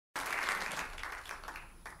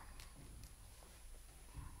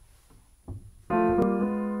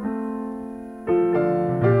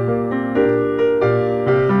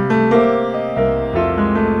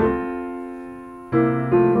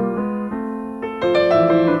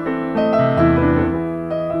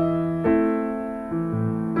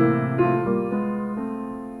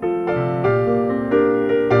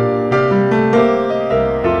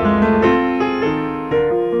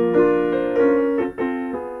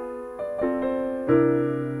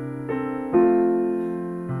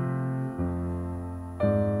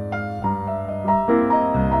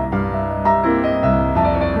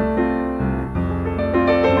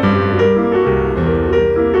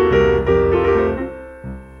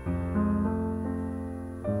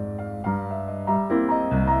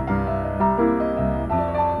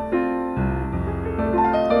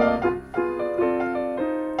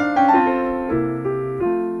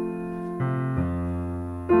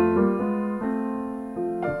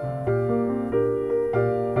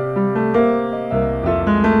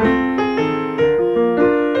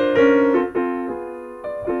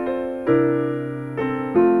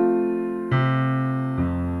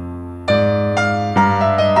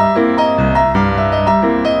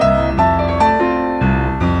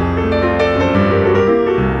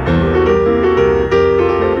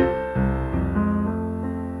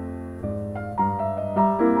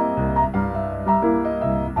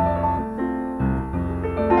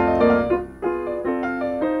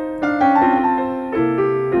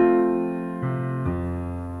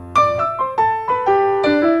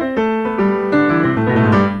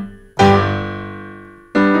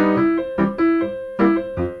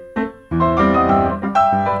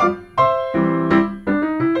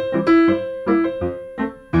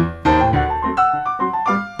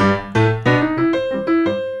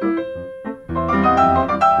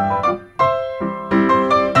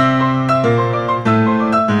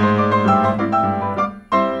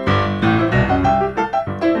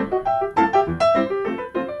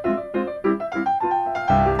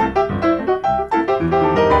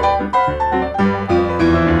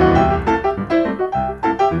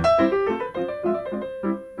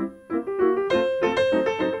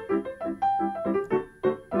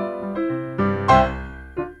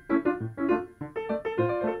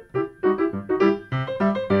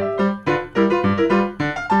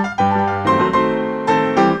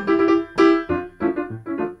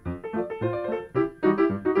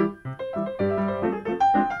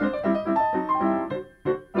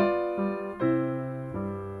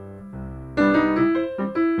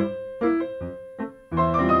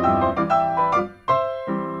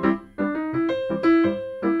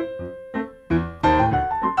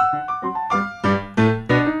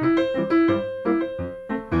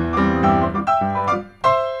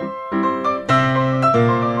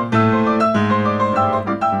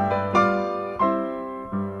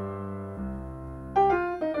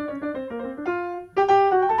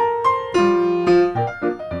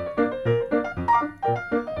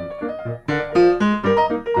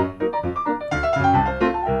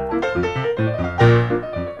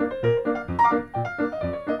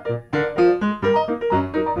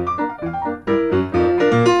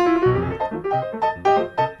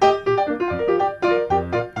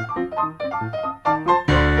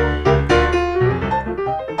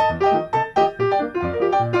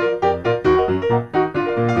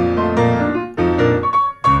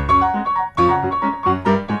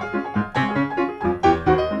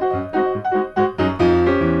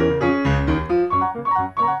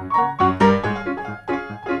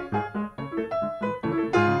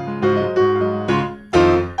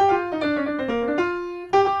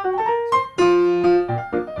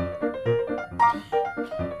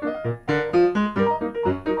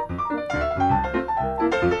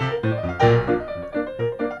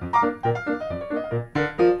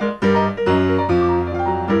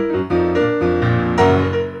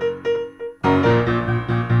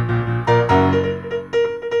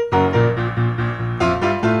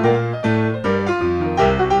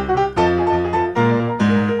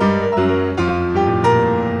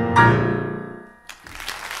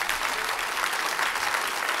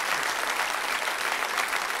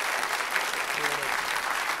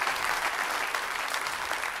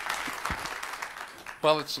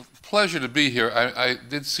Well, it's a pleasure to be here. I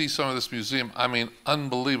did see some of this museum. I mean,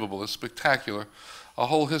 unbelievable. It's spectacular. A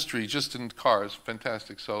whole history just in cars.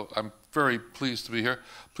 Fantastic. So I'm very pleased to be here.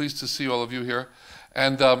 Pleased to see all of you here.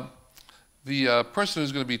 And the person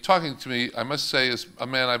who's going to be talking to me, I must say, is a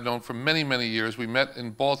man I've known for many, many years. We met in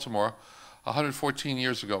Baltimore 114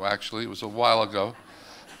 years ago, actually. It was a while ago.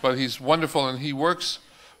 But he's wonderful, and he works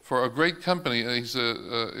for a great company, and he's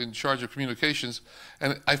in charge of communications.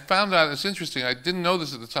 And I found out, it's interesting, I didn't know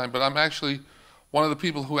this at the time, but I'm actually one of the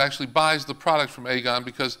people who actually buys the product from Aegon,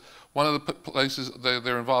 because one of the places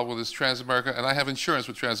they're involved with is Transamerica, and I have insurance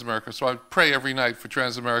with Transamerica, so I pray every night for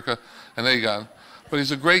Transamerica and Aegon. But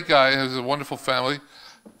he's a great guy, has a wonderful family.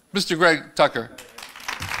 Mr. Greg Tucker.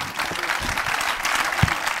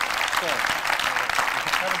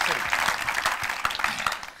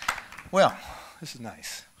 Well, this is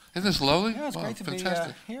nice. Isn't this lovely? Yeah, it's great to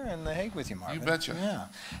fantastic. Be here in The Hague with you, Marvin. You betcha. Yeah.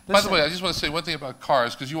 By the way, I just want to say one thing about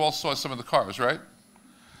cars, because you all saw some of the cars, right?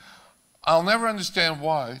 I'll never understand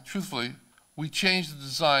why, truthfully, we changed the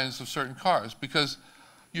designs of certain cars, because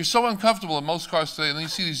you're so uncomfortable in most cars today, and then you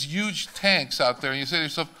see these huge tanks out there, and you say to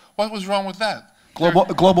yourself, what was wrong with that?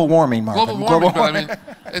 Global warming, Marvin. Global warming, but I mean,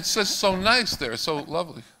 it's just so nice there, so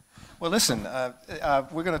lovely. Well, listen,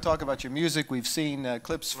 we're going to talk about your music. We've seen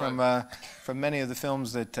clips from many of the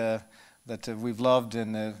films that we've loved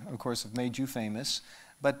and, of course, have made you famous.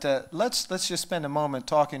 But let's just spend a moment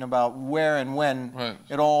talking about where and when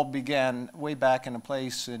it all began, way back in a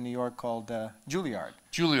place in New York called Juilliard.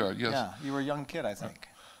 Juilliard, yes. Yeah, you were a young kid, I think.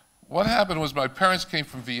 What happened was my parents came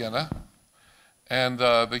from Vienna, and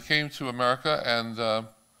they came to America, and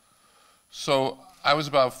so I was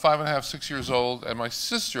about 5.5, 6 years old, and my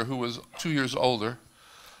sister, who was 2 years older,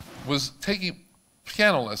 was taking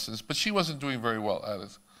piano lessons, but she wasn't doing very well at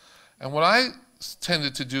it. And what I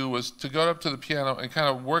tended to do was to go up to the piano and kind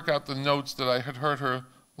of work out the notes that I had heard her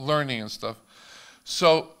learning and stuff.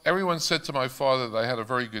 So everyone said to my father that I had a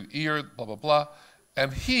very good ear, blah, blah, blah.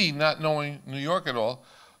 And he, not knowing New York at all,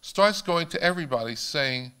 starts going to everybody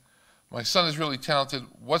saying, my son is really talented.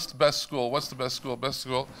 What's the best school? What's the best school? Best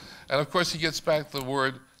school? And of course, he gets back the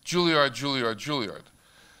word Juilliard, Juilliard, Juilliard.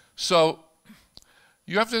 So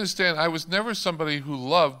you have to understand, I was never somebody who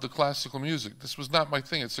loved the classical music. This was not my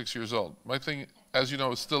thing at 6 years old. My thing, as you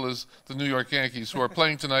know, still is the New York Yankees, who are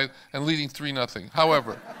playing tonight and leading 3-0.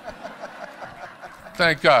 However,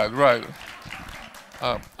 thank God, right.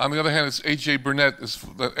 On the other hand, it's A.J. Burnett.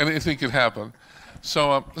 Anything can happen.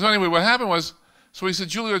 So anyway, what happened was, so he said,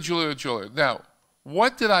 Juilliard, Juilliard, Juilliard. Now,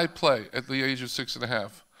 what did I play at the age of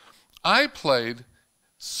 6.5? I played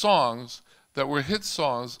songs that were hit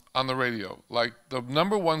songs on the radio. Like the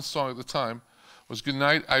 #1 song at the time was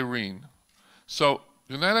Goodnight Irene. So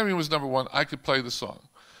Goodnight Irene was #1. I could play the song.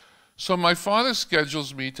 So my father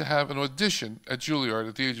schedules me to have an audition at Juilliard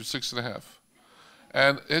at the age of 6.5.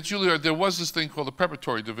 And at Juilliard, there was this thing called the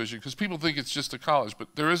preparatory division, because people think it's just a college,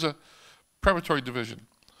 but there is a preparatory division.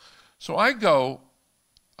 So I go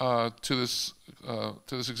to this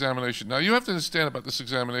examination. Now, you have to understand about this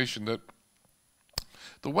examination that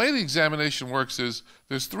the way the examination works is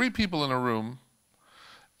there's 3 people in a room,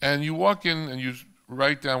 and you walk in and you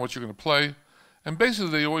write down what you're going to play, and basically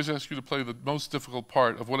they always ask you to play the most difficult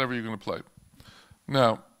part of whatever you're going to play.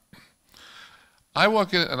 Now, I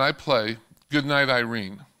walk in and I play Goodnight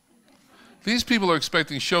Irene. These people are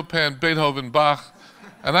expecting Chopin, Beethoven, Bach,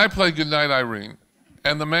 and I play Goodnight Irene.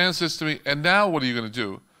 And the man says to me, and now what are you going to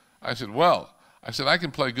do? I said, well, I can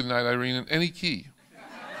play Goodnight Irene in any key.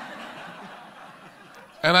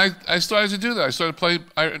 And I started to do that. I started to play,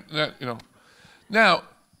 you know. Now,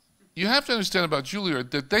 you have to understand about Juilliard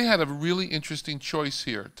that they had a really interesting choice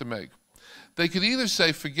here to make. They could either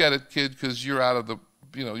say, forget it, kid, because you're out of the,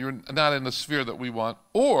 you know, you're not in the sphere that we want,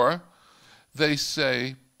 or they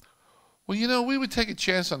say, well, you know, we would take a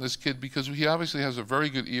chance on this kid because he obviously has a very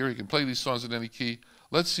good ear. He can play these songs in any key.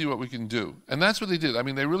 Let's see what we can do. And that's what they did. I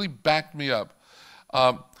mean, they really backed me up.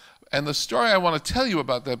 And the story I want to tell you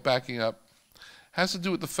about that backing up has to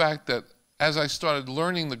do with the fact that as I started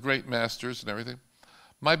learning the great masters and everything,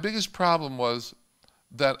 my biggest problem was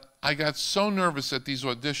that I got so nervous at these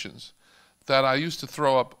auditions that I used to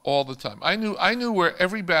throw up all the time. I knew where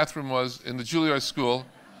every bathroom was in the Juilliard school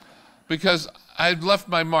because I'd left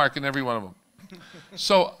my mark in every one of them.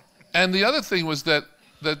 So, and the other thing was that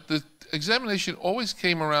the examination always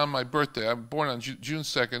came around my birthday. I'm born on June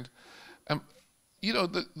 2nd. You know,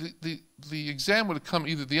 the exam would come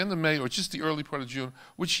either the end of May or just the early part of June,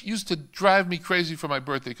 which used to drive me crazy for my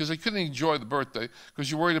birthday because I couldn't enjoy the birthday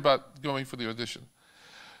because you're worried about going for the audition.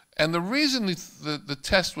 And the reason the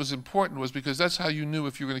test was important was because that's how you knew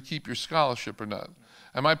if you were going to keep your scholarship or not.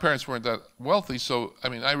 And my parents weren't that wealthy, so, I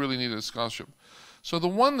mean, I really needed a scholarship. So the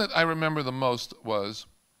one that I remember the most was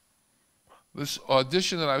this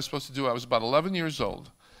audition that I was supposed to do. I was about 11 years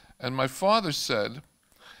old. And my father said,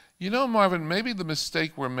 you know, Marvin, maybe the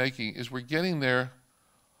mistake we're making is we're getting there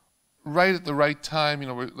right at the right time. You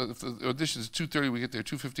know, if the audition is 2:30, we get there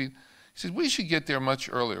 2:15. He said, we should get there much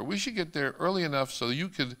earlier. We should get there early enough so you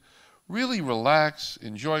could really relax,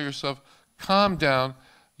 enjoy yourself, calm down.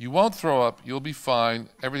 You won't throw up. You'll be fine.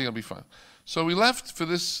 Everything will be fine. So we left for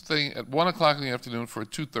this thing at 1 o'clock in the afternoon for a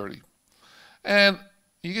 2:30. And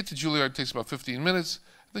you get to Juilliard, it takes about 15 minutes.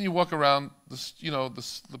 Then you walk around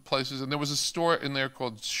the places, and there was a store in there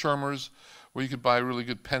called Shermer's where you could buy really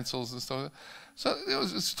good pencils and stuff. So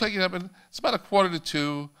it's taking up, and it's about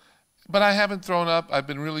 1:45, but I haven't thrown up. I've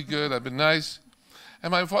been really good. I've been nice.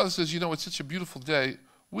 And my father says, you know, it's such a beautiful day.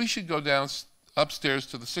 We should go down upstairs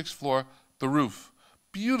to the 6th floor, the roof.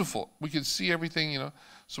 Beautiful. We can see everything, you know.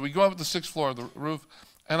 So we go up to the 6th floor of the roof,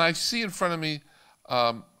 and I see in front of me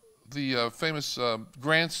the famous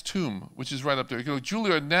Grant's Tomb, which is right up there. You know,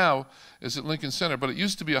 Juilliard now is at Lincoln Center, but it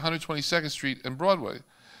used to be 122nd Street and Broadway.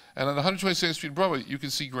 And on 122nd Street and Broadway, you can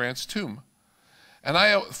see Grant's Tomb. And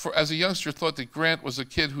I, as a youngster, thought that Grant was a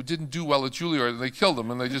kid who didn't do well at Juilliard, and they killed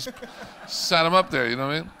him, and they just sat him up there, you know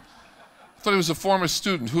what I mean? I thought he was a former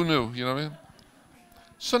student. Who knew, you know what I mean?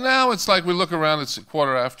 So now it's like we look around, it's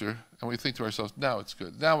 1:15, and we think to ourselves, now it's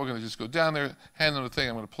good. Now we're going to just go down there, hand them the thing,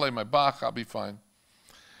 I'm going to play my Bach, I'll be fine.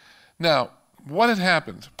 Now, what had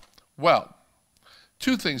happened? Well,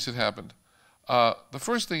 two things had happened. The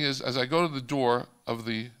first thing is, as I go to the door of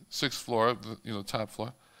the 6th floor, the top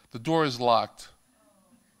floor, the door is locked.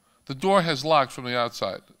 The door has locked from the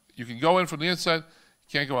outside. You can go in from the inside, you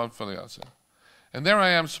can't go out from the outside. And there I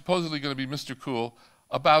am, supposedly going to be Mr. Cool,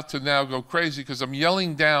 about to now go crazy because I'm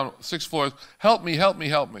yelling down 6 floors, help me, help me,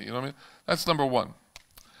 help me. You know what I mean? That's number one.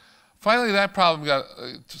 Finally, that problem got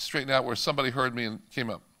straightened out where somebody heard me and came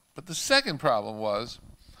up. But the second problem was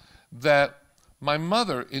that my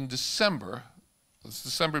mother in December, this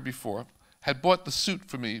December before, had bought the suit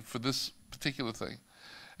for me for this particular thing.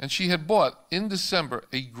 And she had bought, in December,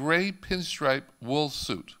 a gray pinstripe wool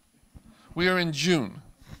suit. We are in June.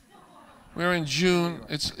 We are in June.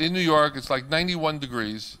 It's in New York. It's like 91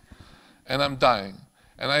 degrees, and I'm dying.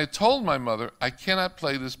 And I had told my mother, I cannot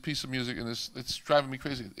play this piece of music in this. It's driving me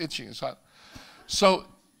crazy. It's itching. It's hot. So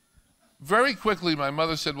very quickly, my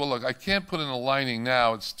mother said, well, look, I can't put in a lining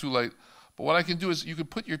now. It's too late. But what I can do is you can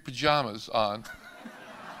put your pajamas on.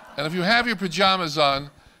 And if you have your pajamas on,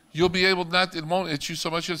 you'll be able not, it won't itch you so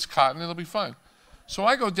much, it's cotton, it'll be fine. So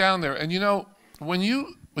I go down there, and you know, when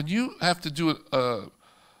you have to do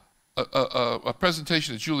a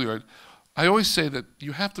presentation at Juilliard, I always say that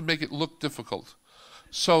you have to make it look difficult.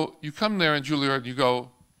 So you come there in Juilliard, and you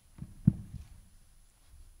go,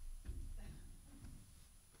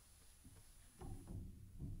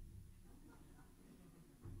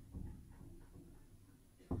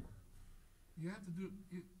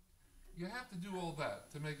 you have to do all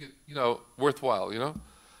that to make it, you know, worthwhile, you know?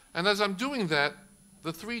 And as I'm doing that,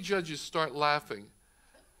 the three judges start laughing.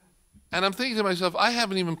 And I'm thinking to myself, I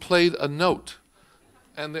haven't even played a note.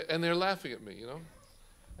 And they're laughing at me, you know?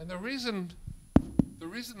 And the reason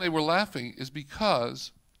they were laughing is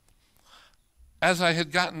because as I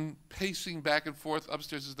had gotten pacing back and forth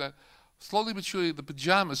upstairs, is that slowly but surely the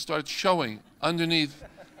pajamas started showing underneath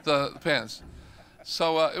the pants.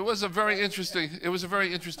 So it was a very interesting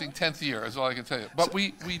 10th year, is all I can tell you. But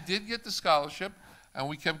we did get the scholarship, and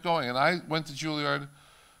we kept going. And I went to Juilliard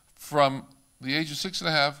from the age of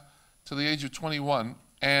 6.5 to the age of 21.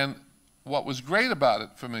 And what was great about it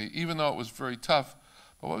for me, even though it was very tough,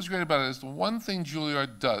 but what was great about it is the one thing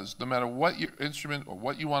Juilliard does, no matter what your instrument or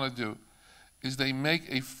what you want to do, is they make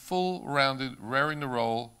a full-rounded,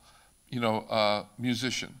 raring-to-roll,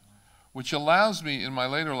 musician, which allows me in my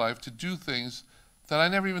later life to do things that I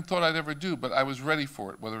never even thought I'd ever do, but I was ready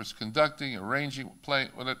for it, whether it's conducting, arranging, playing,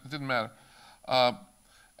 it didn't matter.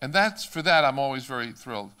 And for that, I'm always very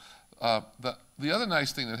thrilled. The other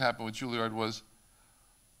nice thing that happened with Juilliard was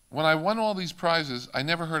when I won all these prizes, I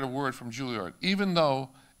never heard a word from Juilliard, even though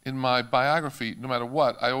in my biography, no matter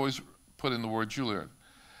what, I always put in the word Juilliard.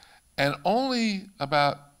 And only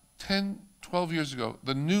about 10, 12 years ago,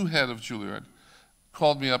 the new head of Juilliard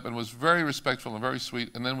called me up and was very respectful and very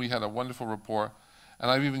sweet, and then we had a wonderful rapport. And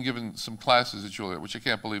I've even given some classes at Juilliard, which I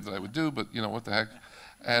can't believe that I would do, but you know, what the heck.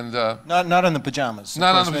 And not in the pajamas.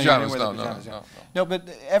 Not on the pajamas, no. No, but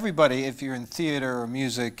everybody, if you're in theater or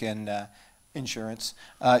music, and insurance.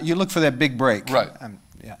 You look for that big break. Right.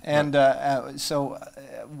 Yeah. And so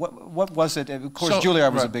what was it? Of course, So,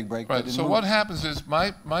 Juilliard was right, a big break. Right. But So what happens is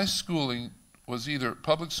my schooling was either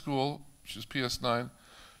public school, which is PS9,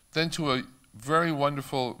 then to a very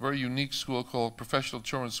wonderful, very unique school called Professional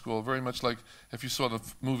Children's School, very much like if you saw the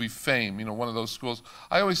movie Fame, you know, one of those schools.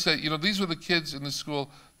 I always say, you know, these were the kids in the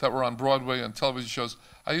school that were on Broadway on television shows.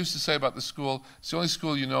 I used to say about the school, it's the only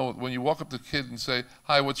school you know, when you walk up to the kid and say,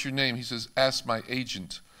 "Hi, what's your name?" He says, "Ask my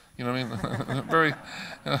agent." You know what I mean? Very,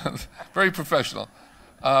 very professional.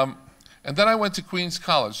 And then I went to Queens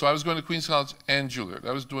College. So I was going to Queens College and Juilliard.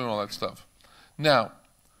 I was doing all that stuff. Now,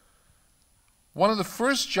 one of the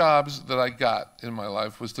first jobs that I got in my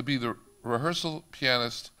life was to be the rehearsal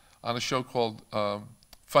pianist on a show called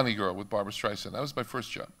Funny Girl with Barbra Streisand. That was my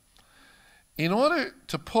first job. In order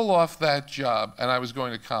to pull off that job, and I was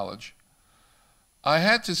going to college, I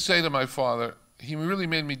had to say to my father, he really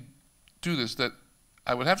made me do this, that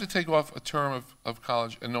I would have to take off a term of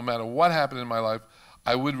college, and no matter what happened in my life,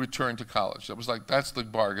 I would return to college. That was like, that's the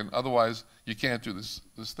bargain. Otherwise, you can't do this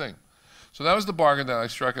thing. So that was the bargain that I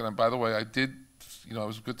struck, and by the way, I did, you know, I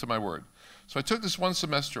was good to my word. So I took this one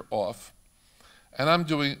semester off, and I'm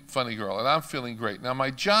doing Funny Girl, and I'm feeling great. Now, my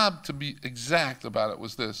job, to be exact about it,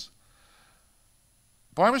 was this.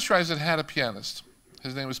 Barbra Streisand had a pianist.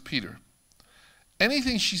 His name was Peter.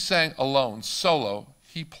 Anything she sang alone, solo,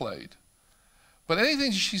 he played. But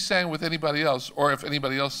anything she sang with anybody else, or if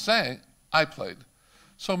anybody else sang, I played.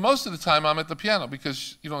 So most of the time, I'm at the piano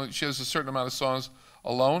because, you know, she has a certain amount of songs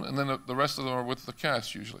alone, and then the rest of them are with the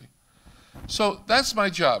cast usually. So that's my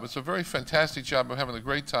job. It's a very fantastic job. I'm having a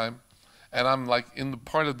great time, and I'm like in the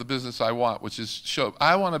part of the business I want, which is show.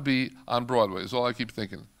 I want to be on Broadway is all I keep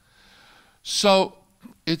thinking. So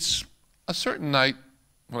it's a certain night,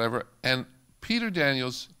 whatever, and Peter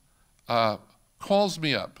Daniels calls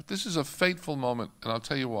me up. This is a fateful moment, and I'll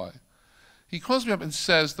tell you why. He calls me up and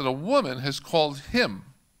says that a woman has called him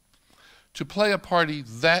to play a party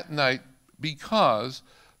that night because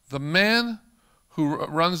the man who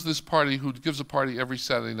runs this party, who gives a party every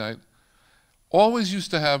Saturday night, always used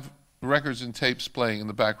to have records and tapes playing in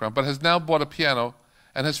the background, but has now bought a piano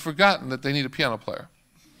and has forgotten that they need a piano player.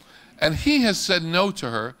 And he has said no to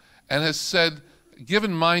her and has said,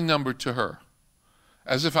 given my number to her,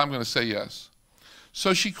 as if I'm going to say yes.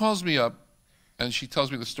 So she calls me up and she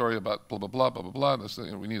tells me the story about blah, blah, blah, blah, blah,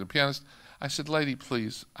 blah, we need a pianist. I said, lady,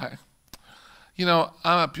 please, you know,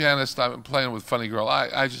 I'm a pianist, I'm playing with Funny Girl,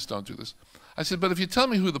 I just don't do this. I said, but if you tell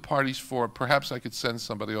me who the party's for, perhaps I could send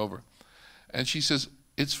somebody over. And she says,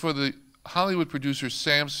 it's for the Hollywood producer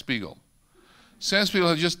Sam Spiegel. Sam Spiegel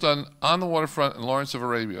had just done On the Waterfront and Lawrence of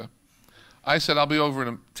Arabia. I said, I'll be over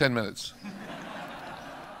in 10 minutes.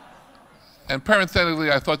 And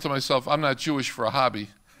parenthetically, I thought to myself, I'm not Jewish for a hobby.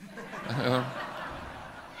 You know?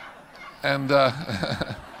 And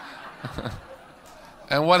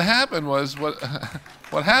and what happened was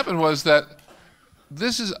that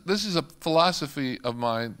this is a philosophy of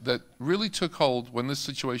mine that really took hold when this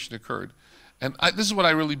situation occurred, and this is what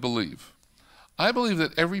I really believe. I believe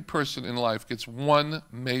that every person in life gets one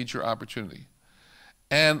major opportunity,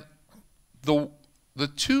 and the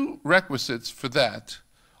two requisites for that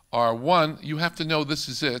are, one, you have to know this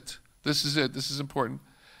is it, this is important,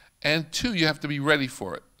 and two, you have to be ready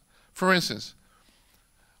for it. For instance,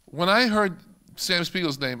 when I heard Sam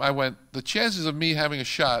Spiegel's name, I went, the chances of me having a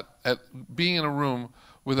shot at being in a room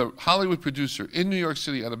with a Hollywood producer in New York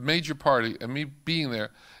City at a major party and me being there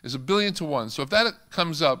is 1,000,000,000 to 1. So if that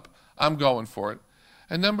comes up, I'm going for it.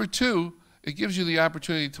 And number two, it gives you the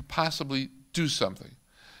opportunity to possibly do something.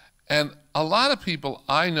 And a lot of people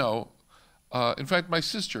I know, in fact, my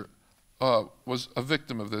sister was a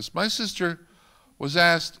victim of this. My sister was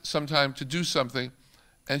asked sometime to do something,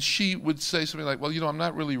 and she would say something like, well, you know, I'm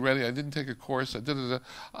not really ready. I didn't take a course.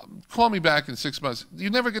 Call me back in 6 months. You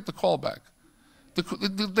never get the call back.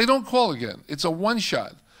 They don't call again. It's a one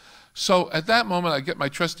shot. So at that moment, I get my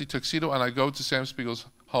trusty tuxedo, and I go to Sam Spiegel's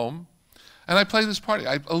home, and I play this party.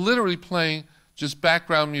 I'm literally playing just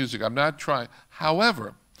background music. I'm not trying.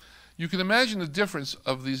 However, you can imagine the difference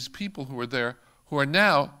of these people who are there, who are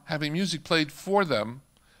now having music played for them,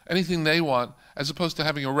 anything they want, as opposed to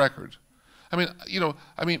having a record. I mean, you know,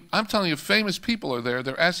 I'm telling you, famous people are there.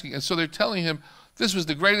 They're asking, and so they're telling him, this was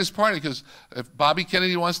the greatest party, because if Bobby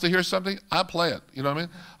Kennedy wants to hear something, I'll play it. You know what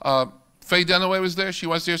I mean? Faye Dunaway was there. She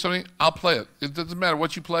wants to hear something, I'll play it. It doesn't matter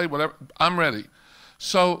what you play, whatever, I'm ready.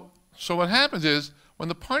 So what happens is, when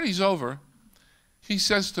the party's over, he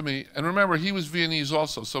says to me, and remember, he was Viennese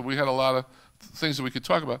also, so we had a lot of things that we could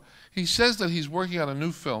talk about. He says that he's working on a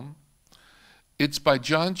new film. It's by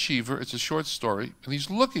John Cheever. It's a short story, and he's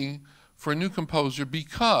looking for a new composer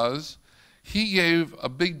because he gave a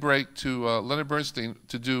big break to Leonard Bernstein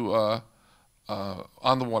to do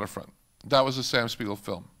On the Waterfront. That was a Sam Spiegel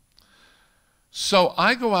film. So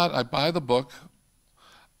I go out, I buy the book,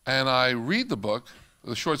 and I read the book,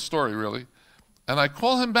 the short story really, and I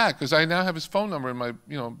call him back because I now have his phone number in my,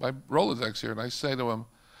 my Rolodex here, and I say to him,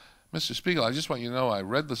 Mr. Spiegel, I just want you to know I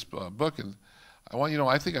read this book, and I want you to know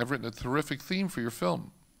I think I've written a terrific theme for your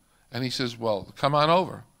film. And he says, well, come on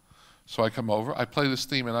over. So I come over, I play this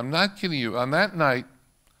theme, and I'm not kidding you. On that night,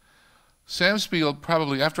 Sam Spiegel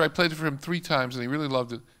probably, after I played it for him 3 times and he really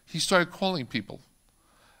loved it, he started calling people.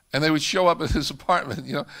 And they would show up at his apartment,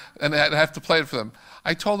 and I'd have to play it for them.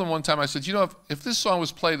 I told him one time, I said, if this song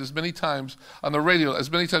was played as many times on the radio,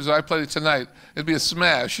 as many times as I played it tonight, it'd be a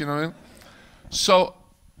smash, you know what I mean? So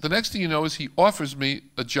the next thing you know is he offers me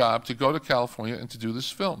a job to go to California and to do this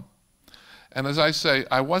film. And as I say,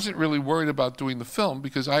 I wasn't really worried about doing the film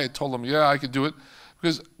because I had told him, yeah, I could do it.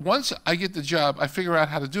 Because once I get the job, I figure out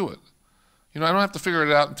how to do it. I don't have to figure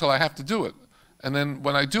it out until I have to do it. And then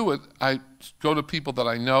when I do it, I go to people that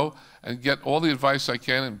I know and get all the advice I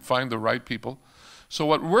can and find the right people. So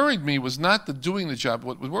what worried me was not the doing the job.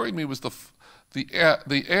 What worried me was the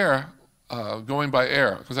air going by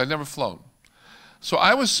air, because I'd never flown. So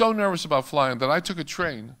I was so nervous about flying that I took a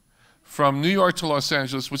train from New York to Los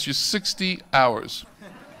Angeles, which is 60 hours.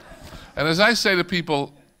 And as I say to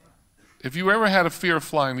people, if you ever had a fear of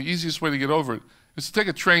flying, the easiest way to get over it is to take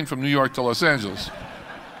a train from New York to Los Angeles.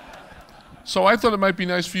 So I thought it might be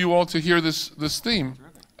nice for you all to hear this theme.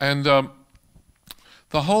 And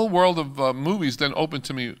the whole world of movies then opened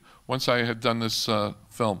to me once I had done this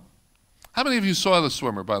film. How many of you saw The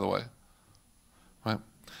Swimmer, by the way? Right.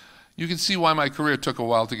 You can see why my career took a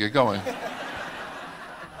while to get going.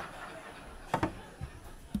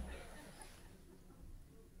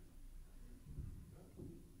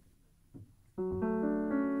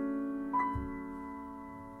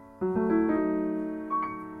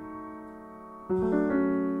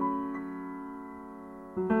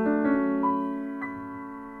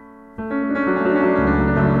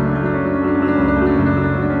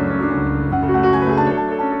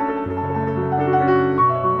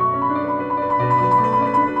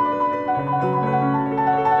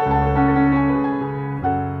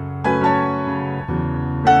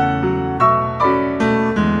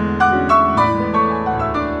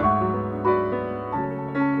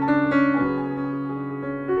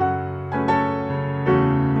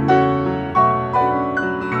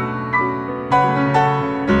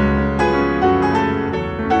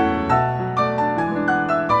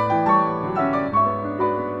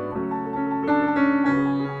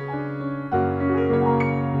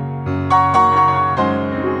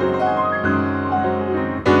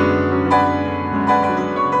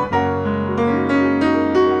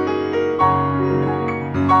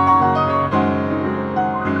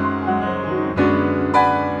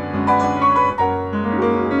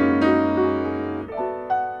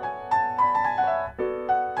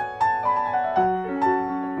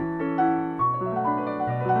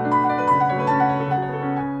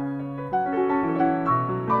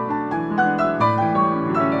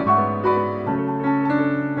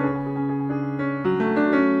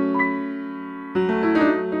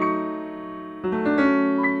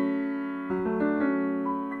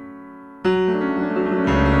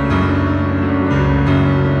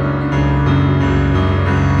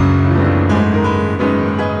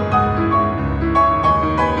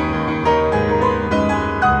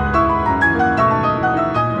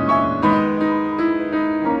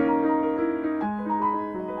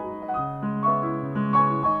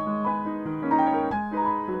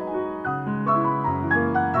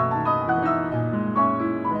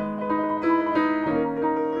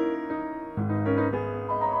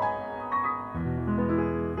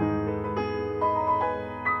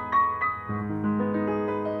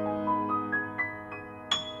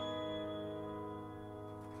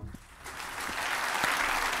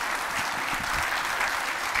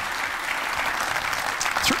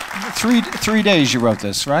 Three days you wrote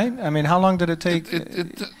this, right? I mean, how long did it take?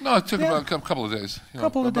 No, it took about a couple of days.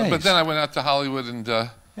 Couple of days. But then I went out to Hollywood and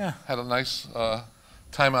had a nice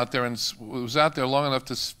time out there, and was out there long enough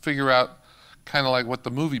to figure out kind of like what the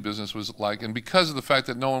movie business was like. And because of the fact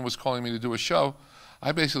that no one was calling me to do a show,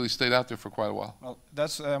 I basically stayed out there for quite a while. Well,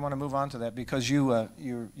 I want to move on to that because you're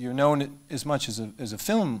known as much as a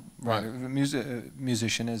film writer,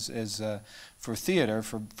 musician as for theater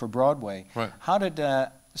for Broadway. Right. How did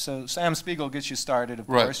so Sam Spiegel gets you started? Of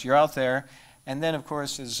course, you're out there, and then of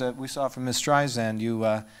course, as we saw from Miss Streisand,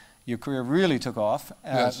 your career really took off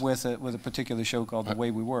with a particular show called The Way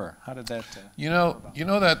We Were. How did that? You know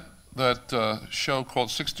that that show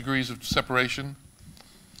called 6 Degrees of Separation.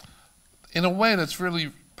 In a way, that's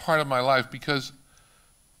really part of my life, because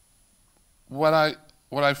what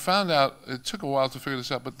I found out, it took a while to figure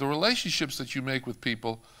this out, but the relationships that you make with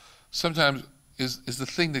people sometimes is the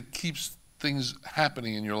thing that keeps things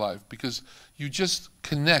happening in your life, because you just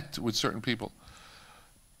connect with certain people.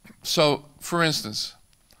 So, for instance,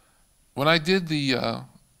 when I did A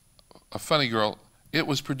Funny Girl, it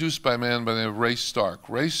was produced by a man by the name of Ray Stark.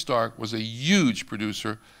 Ray Stark was a huge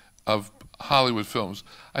producer of Hollywood films.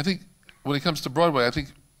 I think when it comes to Broadway, I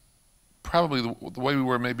think probably The Way We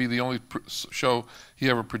Were may be the only show he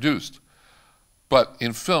ever produced. But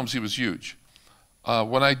in films, he was huge.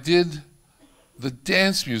 When I did the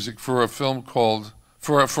dance music for a film called,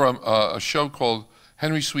 for a show called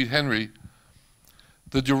Henry Sweet Henry,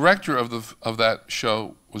 the director of that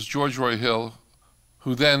show was George Roy Hill,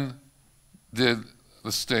 who then did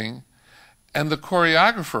The Sting, and the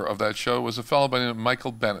choreographer of that show was a fellow by the name of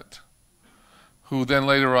Michael Bennett, who then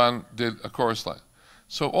later on did a chorus line.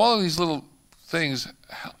 So all of these little things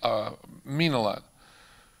mean a lot.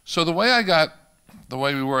 So the way I got The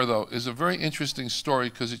Way We Were, though, is a very interesting story,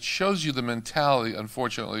 because it shows you the mentality,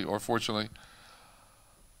 unfortunately or fortunately,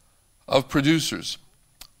 of producers.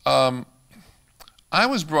 I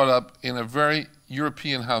was brought up in a very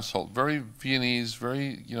European household, very Viennese,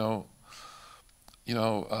 very,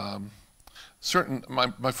 certain.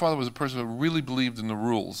 My father was a person who really believed in the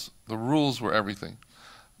rules. The rules were everything.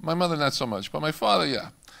 My mother, not so much, but my father, yeah.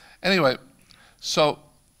 Anyway, so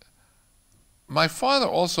my father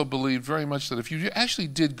also believed very much that if you actually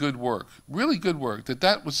did good work, really good work,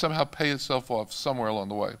 that would somehow pay itself off somewhere along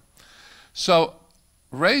the way. So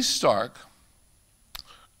Ray Stark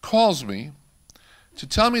calls me to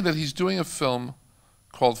tell me that he's doing a film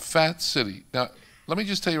called Fat City. Now, let me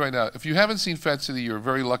just tell you right now, if you haven't seen Fat City, you're a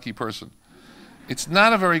very lucky person. It's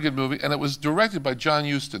not a very good movie, and it was directed by John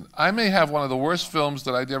Huston. I may have one of the worst films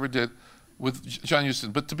that I ever did with John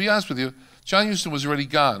Huston, but to be honest with you, John Huston was already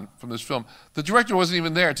gone from this film. The director wasn't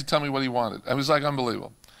even there to tell me what he wanted. It was like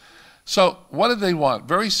unbelievable. So what did they want?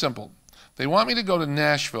 Very simple. They want me to go to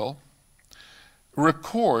Nashville,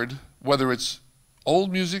 record, whether it's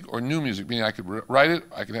old music or new music, meaning I could write it,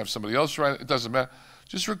 I could have somebody else write it, it doesn't matter.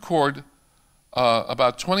 Just record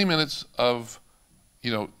about 20 minutes of,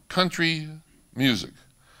 country music.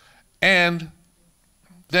 And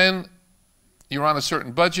then you're on a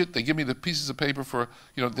certain budget. They give me the pieces of paper for,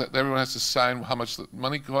 that everyone has to sign how much the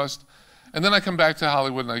money costs. And then I come back to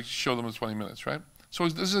Hollywood and I show them the 20 minutes, right? So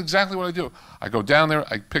this is exactly what I do. I go down there,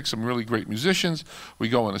 I pick some really great musicians, we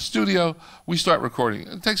go in a studio, we start recording.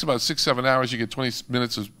 It takes about 6-7 hours, you get 20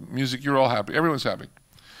 minutes of music, you're all happy, everyone's happy.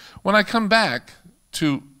 When I come back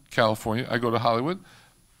to California, I go to Hollywood,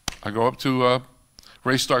 I go up to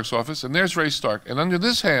Ray Stark's office, and there's Ray Stark. And under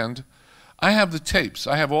this hand, I have the tapes.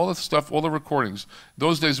 I have all the stuff, all the recordings.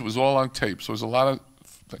 Those days it was all on tape, so it was a lot of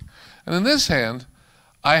things. And in this hand,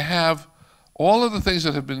 I have all of the things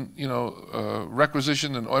that have been,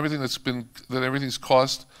 requisitioned and everything that everything's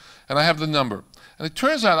cost, and I have the number. And it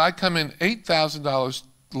turns out I come in $8,000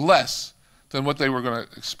 less than what they were going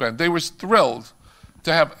to spend. They were thrilled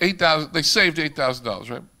to have $8,000. They saved $8,000,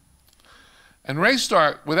 right? And Ray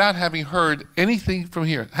Stark, without having heard anything from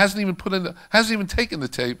here, hasn't even taken the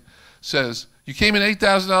tape, says, "You came in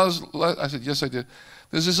 $8,000 less?" I said, "Yes, I did.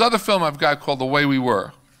 There's this other film I've got called The Way We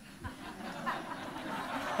Were."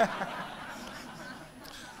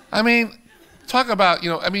 I mean, talk about,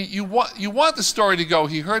 you want the story to go,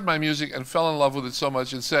 he heard my music and fell in love with it so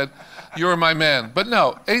much and said, "You're my man." But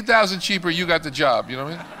no, $8,000 cheaper, you got the job, you know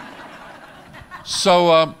what I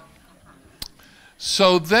mean?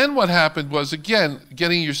 So then what happened was, again,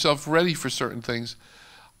 getting yourself ready for certain things.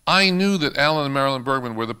 I knew that Alan and Marilyn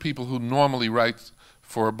Bergman were the people who normally write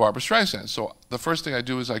for Barbra Streisand. So the first thing I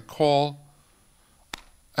do is I call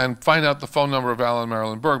and find out the phone number of Alan and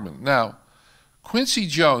Marilyn Bergman. Now, Quincy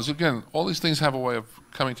Jones, again, all these things have a way of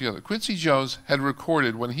coming together. Quincy Jones had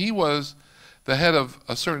recorded, when he was the head of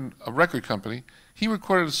a record company, he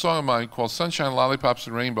recorded a song of mine called Sunshine, Lollipops,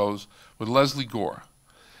 and Rainbows with Leslie Gore.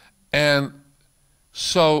 And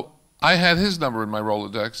so I had his number in my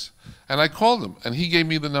Rolodex, and I called him, and he gave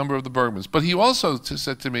me the number of the Bergmans. But he also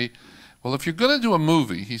said to me, "Well, if you're going to do a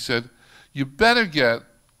movie," he said, "you better get,"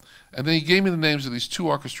 and then he gave me the names of these two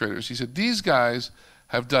orchestrators. He said, "These guys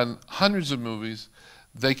have done hundreds of movies.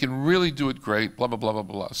 They can really do it great, blah, blah, blah, blah,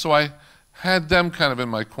 blah." So I had them kind of in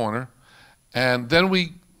my corner, and then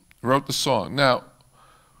we wrote the song. Now,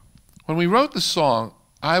 when we wrote the song,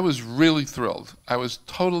 I was really thrilled. I was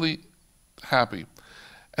totally happy.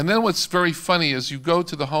 And then what's very funny is you go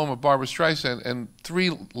to the home of Barbra Streisand, and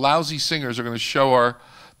 3 lousy singers are going to show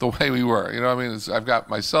the way we were. You know what I mean? I've got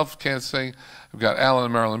myself, can't sing. I've got Alan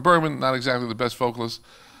and Marilyn Bergman, not exactly the best vocalists.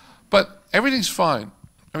 But everything's fine.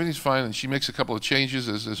 Everything's fine, and she makes a couple of changes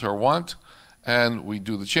as is her wont, and we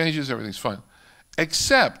do the changes, everything's fine.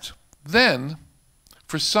 Except then,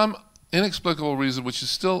 for some inexplicable reason, which is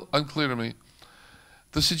still unclear to me,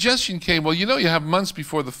 the suggestion came, well, you know you have months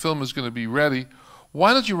before the film is going to be ready.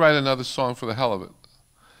 Why don't you write another song for the hell of it?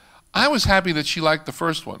 I was happy that she liked the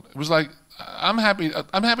first one. It was like, I'm happy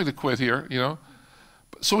to quit here, you know.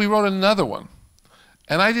 So we wrote another one.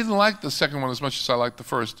 And I didn't like the second one as much as I liked the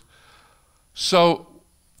first. So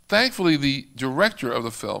thankfully, the director of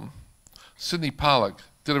the film, Sidney Pollack,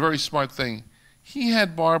 did a very smart thing. He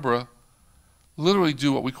had Barbara literally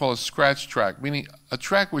do what we call a scratch track, meaning a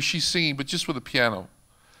track where she's singing but just with a piano.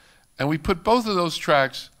 And we put both of those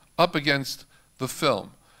tracks up against the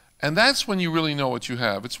film. And that's when you really know what you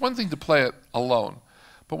have. It's one thing to play it alone,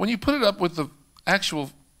 but when you put it up with the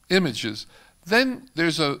actual images, then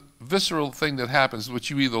there's a visceral thing that happens, which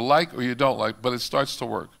you either like or you don't like, but it starts to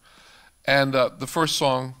work. And the first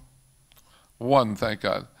song won, thank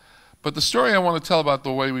God. But the story I want to tell about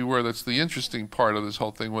The Way We Were, that's the interesting part of this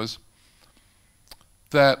whole thing, was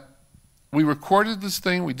that we recorded this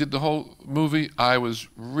thing, we did the whole movie. I was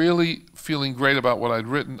really feeling great about what I'd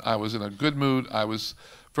written. I was in a good mood. I was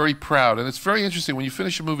very proud. And it's very interesting, when you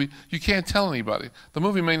finish a movie, you can't tell anybody. The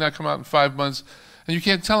movie may not come out in 5 months, and you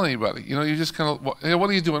can't tell anybody. You know, you just kind of, hey, what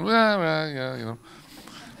are you doing? Well, yeah, you know.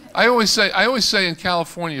 I always say in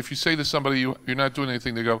California, if you say to somebody you're not doing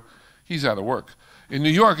anything, they go, he's out of work. In New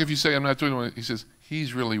York, if you say I'm not doing anything, he says,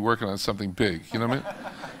 he's really working on something big. You know what I mean?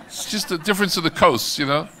 It's just the difference of the coasts, you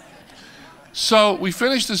know? So we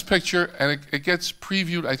finished this picture, and it gets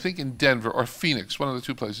previewed, I think, in Denver or Phoenix, one of the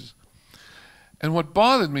two places. And what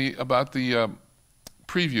bothered me about the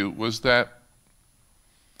preview was that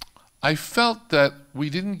I felt that we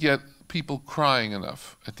didn't get people crying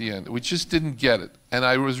enough at the end. We just didn't get it. And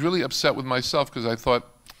I was really upset with myself because I thought,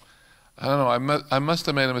 I don't know, I must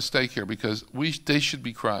have made a mistake here because they should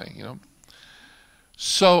be crying, you know?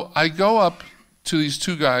 So I go up to these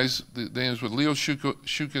two guys, the names were Leo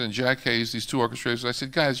Shukin and Jack Hayes, these two orchestrators. I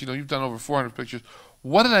said, guys, you know, you've done over 400 pictures.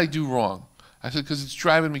 What did I do wrong? I said, because it's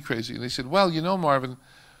driving me crazy. And they said, well, you know, Marvin,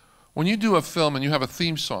 when you do a film and you have a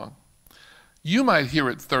theme song, you might hear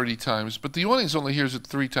it 30 times, but the audience only hears it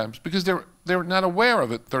 3 times because they're not aware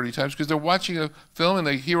of it 30 times because they're watching a film and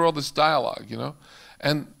they hear all this dialogue, you know?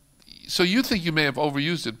 And so you think you may have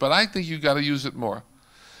overused it, but I think you got to use it more.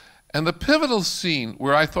 And the pivotal scene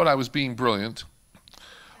where I thought I was being brilliant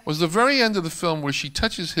was the very end of the film where she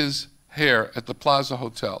touches his hair at the Plaza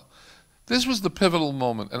Hotel. This was the pivotal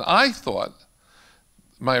moment, and I thought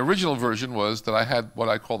my original version was that I had what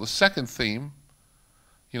I call the second theme,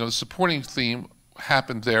 you know, the supporting theme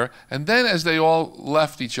happened there, and then as they all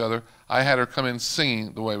left each other, I had her come in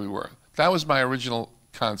singing The Way We Were. That was my original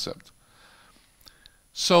concept.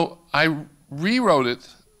 So I rewrote it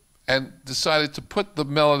and decided to put the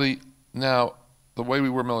melody now, The Way We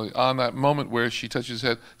Were melody, on that moment where she touches his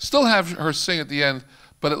head. Still have her sing at the end,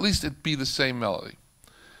 but at least it be the same melody.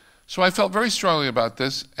 So I felt very strongly about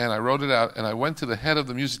this, and I wrote it out, and I went to the head of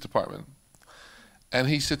the music department, and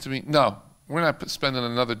he said to me, no, we're not spending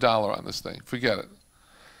another $1 on this thing. Forget it.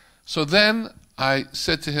 So then I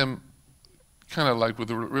said to him, kind of like with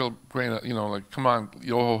a real grain of, you know, like, come on,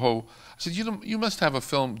 yo-ho-ho. I said, you must have a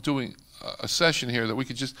film doing a session here that we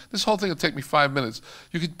could just, this whole thing will take me 5 minutes.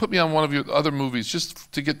 You could put me on one of your other movies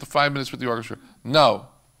just to get the 5 minutes with the orchestra. No.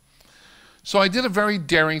 So I did a very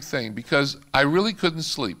daring thing because I really couldn't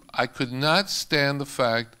sleep. I could not stand the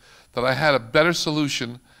fact that I had a better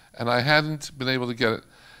solution and I hadn't been able to get it.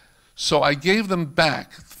 So I gave them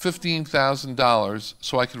back $15,000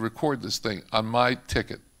 so I could record this thing on my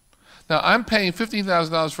ticket. Now I'm paying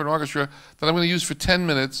 $15,000 for an orchestra that I'm going to use for 10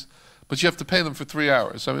 minutes, but you have to pay them for 3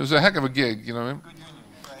 hours. I mean, it was a heck of a gig, you know what I mean? Good union.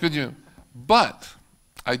 Right? Good union. But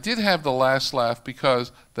I did have the last laugh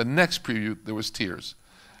because the next preview, there was tears.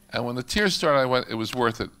 And when the tears started, I went, it was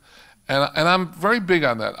worth it. And I'm very big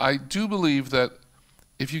on that. I do believe that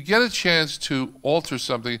if you get a chance to alter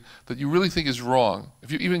something that you really think is wrong,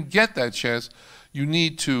 if you even get that chance, you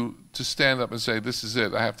need to stand up and say, this is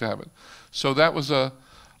it, I have to have it. So that was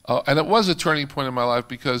and it was a turning point in my life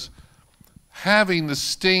because having The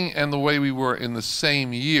Sting and The Way We Were in the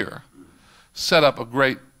same year set up a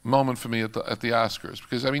great moment for me at the Oscars.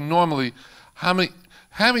 Because, I mean, normally,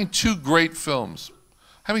 having two great films,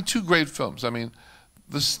 I mean,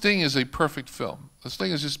 The Sting is a perfect film. The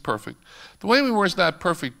Sting is just perfect. The Way We Were is not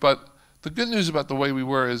perfect, but the good news about The Way We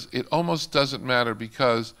Were is it almost doesn't matter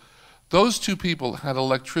because those two people had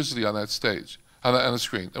electricity on that stage, on the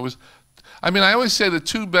screen. I mean, I always say the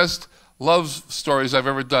two best love stories I've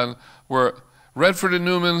ever done were Redford and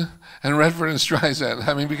Newman and Redford and Streisand.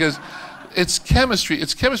 I mean, because it's chemistry.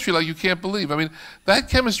 It's chemistry like you can't believe. I mean, that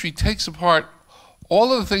chemistry takes apart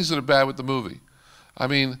all of the things that are bad with the movie. I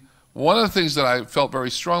mean, one of the things that I felt very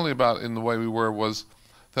strongly about in The Way We Were was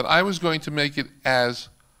that I was going to make it as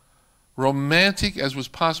romantic as was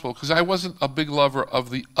possible, because I wasn't a big lover of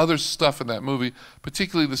the other stuff in that movie,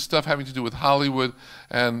 particularly the stuff having to do with Hollywood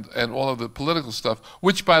and all of the political stuff,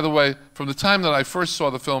 which, by the way, from the time that I first saw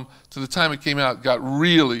the film to the time it came out, got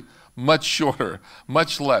really much shorter,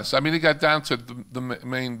 much less. I mean, it got down to the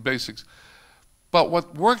main basics. But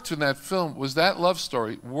what worked in that film was that love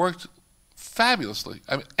story worked fabulously.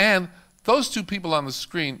 I mean, and those two people on the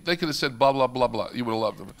screen, they could have said blah, blah, blah, blah. You would have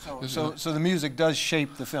loved them. So the music does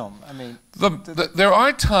shape the film. I mean, there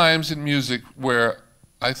are times in music where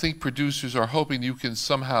I think producers are hoping you can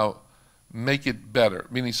somehow make it better,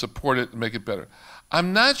 meaning support it and make it better.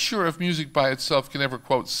 I'm not sure if music by itself can ever,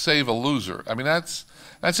 quote, save a loser. I mean, that's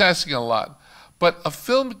asking a lot. But a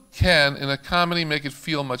film can, in a comedy, make it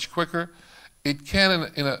feel much quicker. It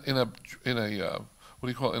can, in a what do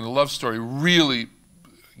you call it, in a love story, really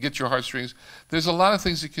get your heartstrings. There's a lot of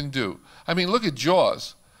things it can do. I mean, look at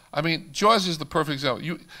Jaws. I mean, Jaws is the perfect example.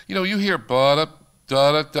 You know, you hear ba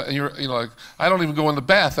da da, and you're like, I don't even go in the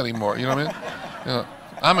bath anymore. You know what I mean? You know,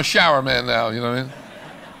 I'm a shower man now. You know what I mean?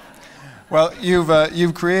 Well,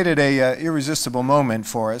 you've created a irresistible moment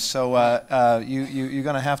for us, so you're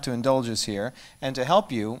going to have to indulge us here. And to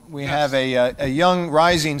help you, we have a young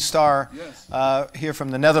rising star here from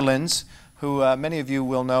the Netherlands, who many of you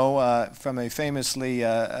will know from a famously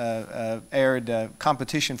aired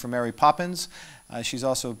competition for Mary Poppins. She's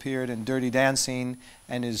also appeared in Dirty Dancing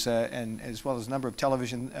and as well as a number of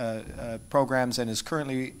television programs, and is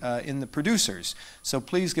currently in The Producers. So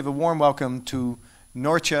please give a warm welcome to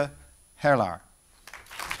Noortje Herlaar.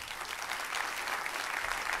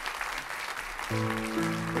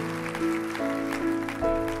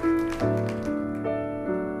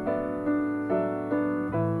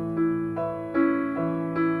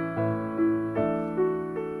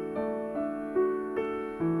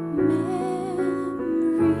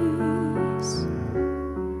 Memories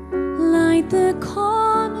light the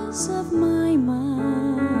corners of my mind,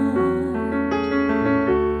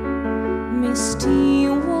 misty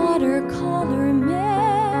watercolor memories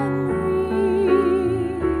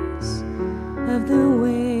of the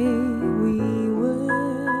way we were,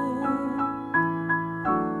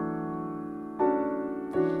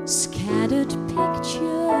 scattered pictures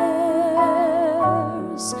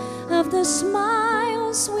of the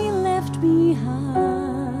smiles we left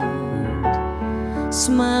behind,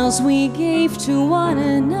 smiles we gave to one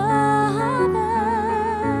another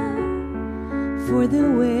for the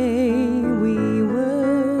way we were.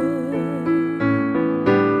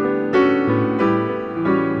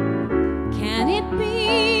 Can it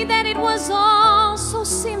be that it was all so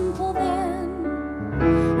simple then?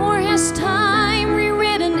 Or has time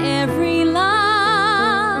rewritten every line?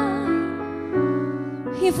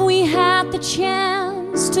 If we had the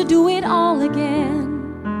chance to do it all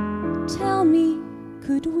again, tell me,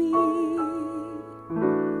 could we?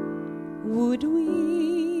 Would we?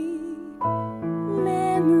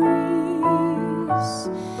 Memories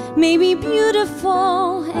may be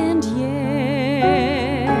beautiful, and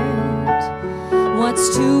yet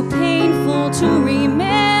what's too painful to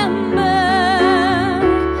remember,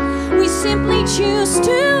 we simply choose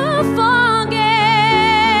to forget.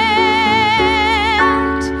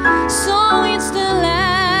 So it's the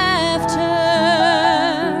laughter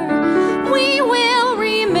we will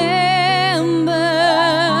remember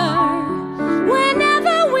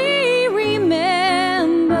whenever we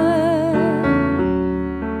remember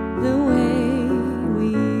the way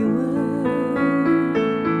we were.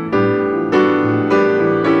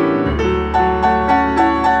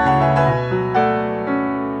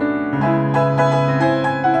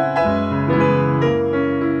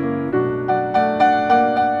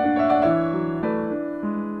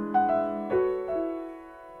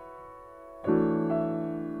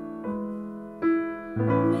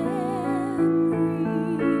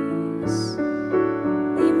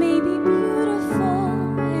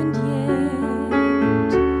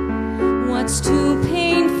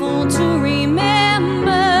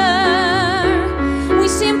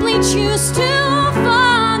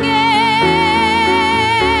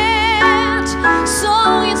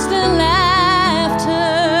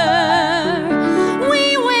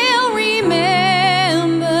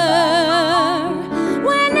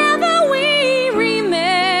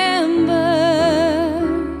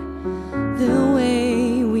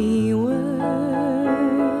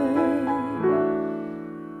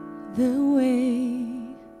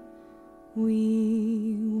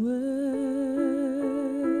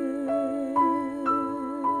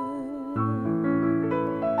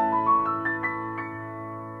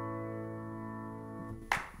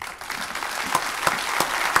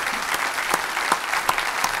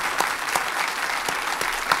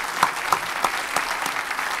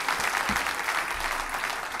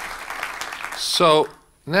 So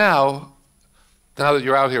now that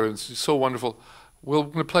you're out here, it's so wonderful, we're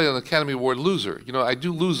going to play an Academy Award loser. You know, I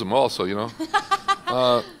do lose them also, you know.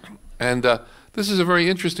 This is a very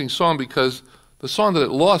interesting song because the song that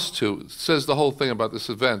it lost to says the whole thing about this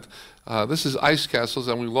event. This is Ice Castles,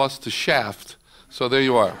 and we lost to Shaft. So there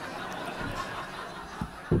you are.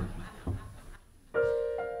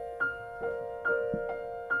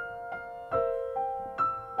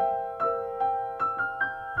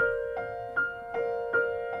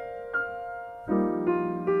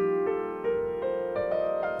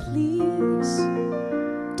 Please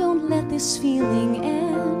don't let this feeling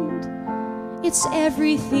end. It's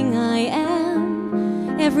everything I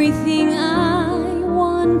am, everything I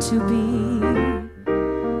want to be.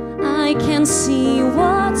 I can see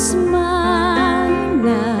what's mine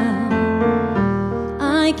now.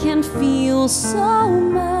 I can feel so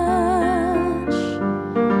much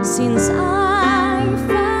since I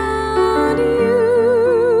found you,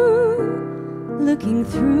 looking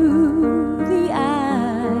through the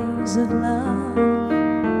eyes of love.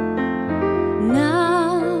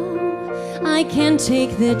 Now I can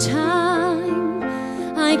take the time,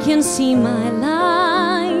 I can see my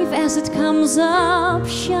life as it comes up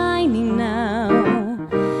shining now,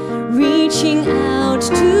 reaching out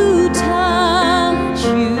to touch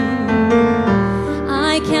you.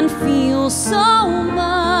 I can feel so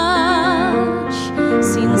much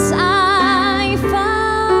since I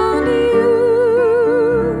found you,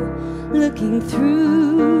 looking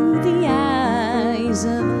through the eyes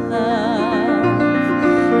of love.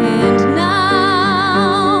 And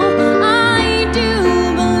now I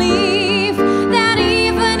do believe that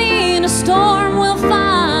even in a storm we'll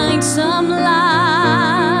find some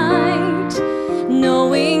light.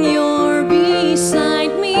 Knowing you're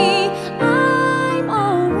beside me, I'm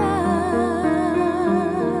alright.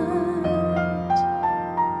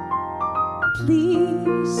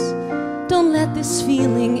 Please don't let this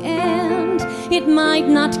feeling end. It might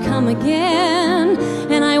not come again,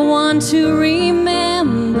 and I want to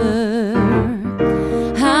remember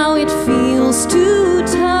how it feels to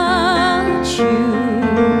touch you,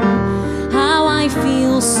 how I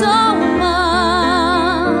feel so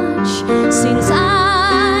much since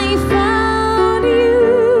I found you,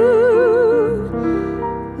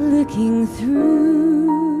 looking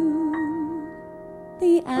through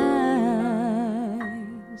the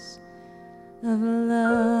eyes of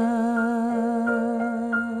love.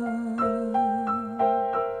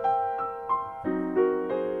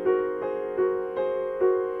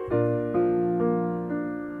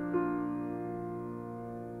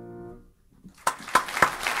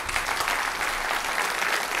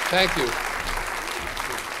 Thank you.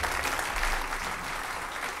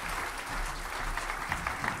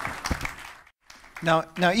 Now,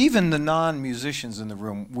 even the non-musicians in the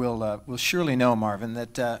room will surely know, Marvin,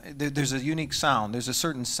 that there's a unique sound. There's a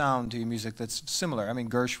certain sound to your music that's similar. I mean,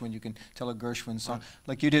 Gershwin, you can tell a Gershwin song.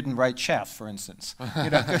 Like you didn't write Shaft, for instance. You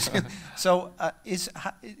know, so,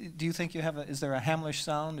 do you think you have is there a Hamlisch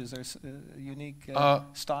sound? Is there a unique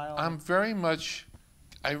style? I very much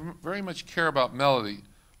care about melody,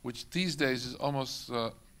 which these days is almost,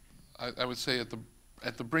 I would say, at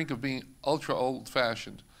the brink of being ultra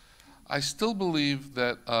old-fashioned. I still believe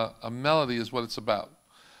that a melody is what it's about.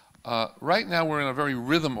 Right now we're in a very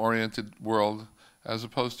rhythm-oriented world, as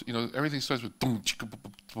opposed to, you know, everything starts with boom, chicka, boom,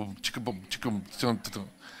 boom, chicka, boom, chicka, boom, dum, dum.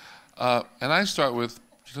 And I start with,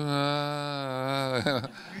 yeah,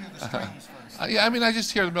 I mean, I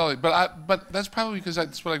just hear the melody, but that's probably because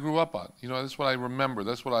that's what I grew up on. You know, that's what I remember.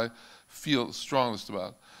 That's what I feel strongest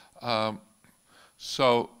about.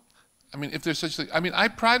 So, I mean, if there's such a thing, I mean, I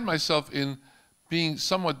pride myself in being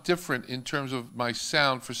somewhat different in terms of my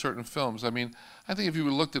sound for certain films. I mean, I think if you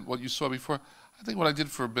looked at what you saw before, I think what I did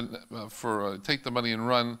for Take the Money and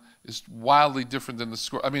Run is wildly different than the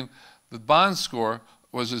score. I mean, the Bond score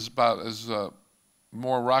was about as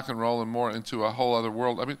more rock and roll and more into a whole other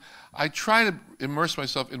world. I mean, I try to immerse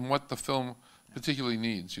myself in what the film particularly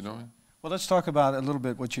needs, you know? Well, let's talk about a little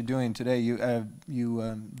bit what you're doing today. You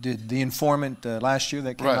did The Informant last year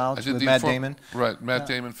that came out with Matt Damon. Right, Matt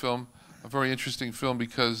Damon film. A very interesting film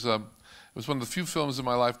because it was one of the few films in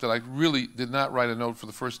my life that I really did not write a note for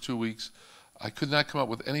the first 2 weeks. I could not come up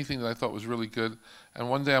with anything that I thought was really good.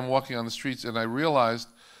 And one day I'm walking on the streets and I realized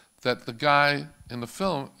that the guy in the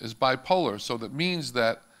film is bipolar. So that means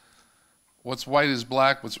that what's white is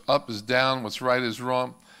black, what's up is down, what's right is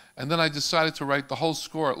wrong. And then I decided to write the whole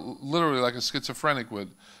score literally like a schizophrenic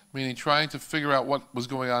would, meaning trying to figure out what was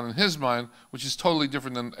going on in his mind, which is totally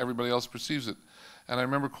different than everybody else perceives it. And I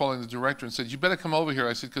remember calling the director and said, "You better come over here."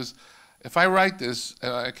 I said, because if I write this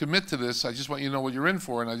and I commit to this, I just want you to know what you're in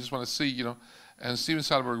for, and I just want to see, you know. And Steven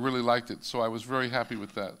Soderbergh really liked it, so I was very happy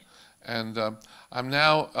with that. And I'm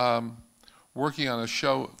now working on a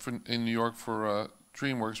show in New York for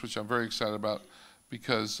DreamWorks, which I'm very excited about,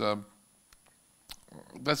 because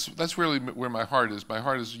that's really where my heart is. My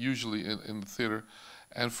heart is usually in the theater.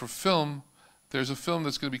 And for film, there's a film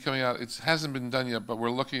that's going to be coming out. It hasn't been done yet, but we're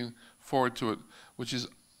looking forward to it, which is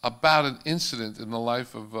about an incident in the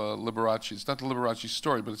life of Liberace. It's not the Liberace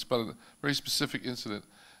story, but it's about a very specific incident.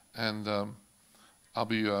 And I'll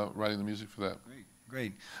be writing the music for that. Great,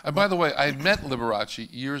 great. And by the way, I met Liberace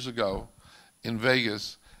years ago in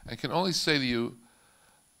Vegas, and can only say to you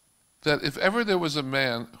that if ever there was a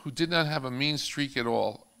man who did not have a mean streak at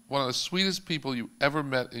all, one of the sweetest people you ever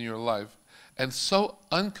met in your life, and so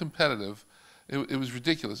uncompetitive, it was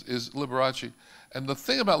ridiculous, is Liberace. And the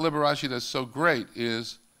thing about Liberace that's so great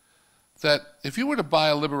is that if you were to buy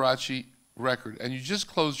a Liberace record and you just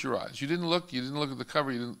closed your eyes, you didn't look at the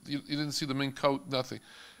cover, you didn't see the mink coat, nothing.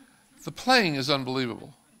 The playing is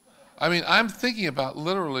unbelievable. I mean, I'm thinking about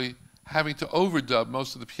literally having to overdub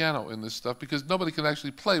most of the piano in this stuff because nobody can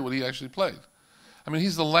actually play what he actually played. I mean,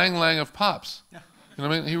 he's the Lang Lang of pops. Yeah. You know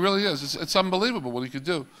what I mean? He really is. It's unbelievable what he could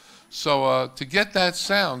do. So to get that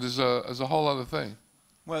sound is a whole other thing.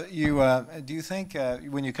 Well, do you think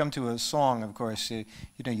when you come to a song, of course, you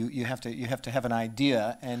have to have an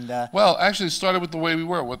idea and. Well, actually, it started with The Way We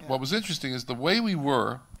Were. What was interesting is The Way We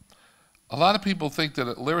Were. A lot of people think that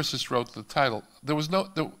a lyricist wrote the title. There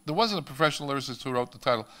wasn't a professional lyricist who wrote the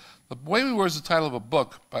title. The Way We Were is the title of a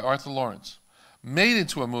book by Arthur Lawrence, made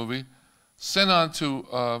into a movie, sent on to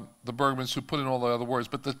the Bergmans, who put in all the other words.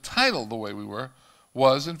 But the title, The Way We Were,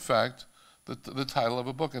 was in fact the title of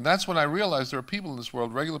a book. And that's when I realized there are people in this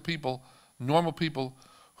world, regular people, normal people,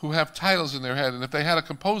 who have titles in their head. And if they had a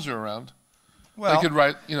composer around, they could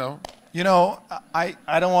write, you know. You know,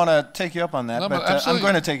 I don't want to take you up on that, No, but I'm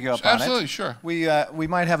going to take you up on it. Absolutely, sure. We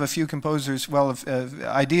might have a few composers,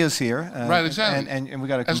 ideas here. Right, exactly. And we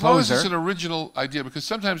got a composer. As long as it's an original idea, because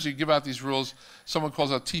sometimes you give out these rules, someone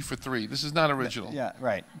calls out T for 3. This is not original. Yeah,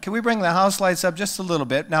 right. Can we bring the house lights up just a little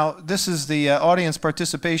bit? Now, this is the audience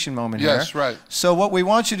participation moment here. Yes, right. So what we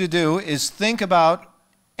want you to do is think about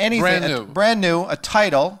anything. Brand new, a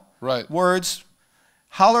title. Right. Words.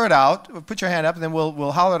 Holler it out. Put your hand up, and then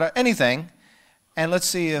we'll holler it out. Anything, and let's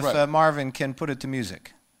see if Marvin can put it to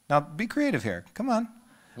music. Now, be creative here. Come on.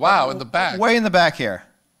 Wow, in the back. Way in the back here.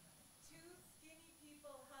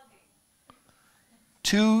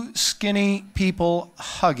 Two skinny people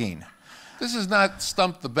hugging. This is not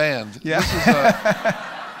Stump the Band. Yeah. This is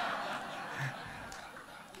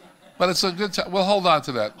but it's a good time. We'll hold on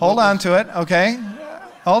to that. Hold on to it. Okay.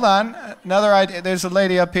 Hold on. Another idea. There's a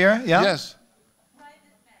lady up here. Yeah. Yes.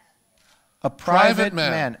 A private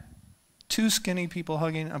man. Two skinny people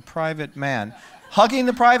hugging a private man. Hugging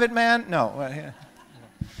the private man? No.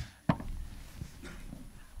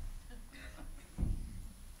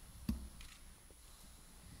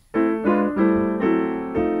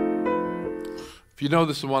 If you know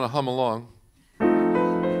this and want to hum along.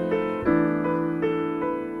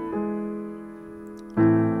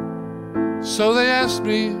 So they asked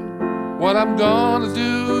me what I'm gonna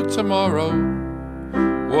do tomorrow.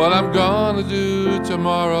 What I'm gonna do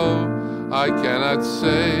tomorrow, I cannot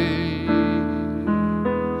say,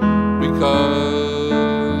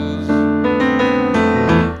 because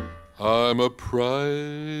I'm a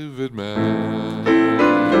private man,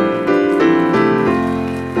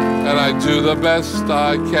 and I do the best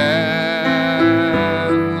I can,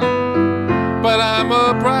 but I'm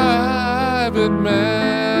a private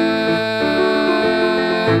man.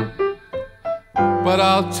 But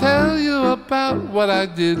I'll tell you about what I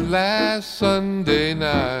did last Sunday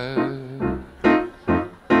night. And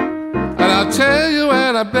I'll tell you,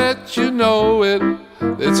 and I bet you know it,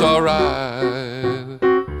 it's alright.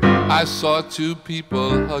 I saw two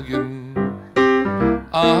people hugging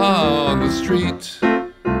on the street,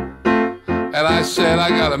 and I said I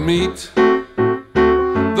gotta meet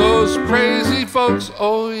those crazy folks.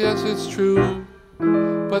 Oh yes, it's true,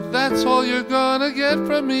 but that's all you're gonna get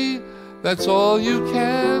from me. That's all you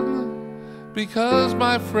can, because,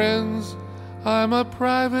 my friends, I'm a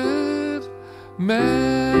private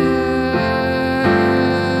man.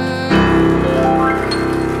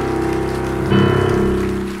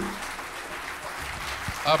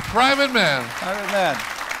 A private man. Private man.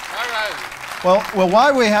 All right. Well,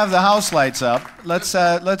 while we have the house lights up, let's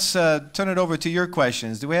turn it over to your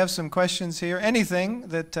questions. Do we have some questions here? Anything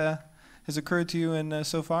that has occurred to you in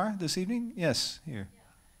so far this evening? Yes, here.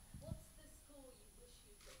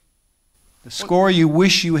 The score you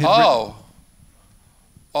wish you had written. Oh,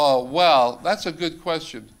 Oh, well, that's a good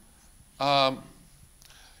question.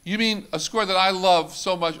 You mean a score that I love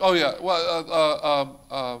so much? Oh, yeah. Well,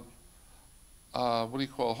 what do you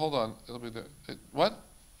call it? Hold on. It'll be there. What?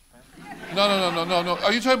 No.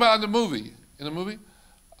 Are you talking about in the movie? In the movie?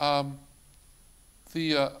 Hold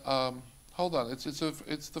on.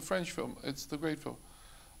 It's the French film. It's the great film.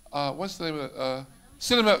 What's the name of it?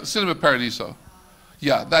 Cinema Paradiso.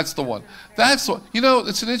 Yeah, that's the one. That's what, you know,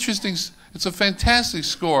 it's a fantastic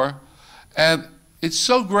score, and it's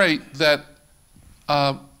so great that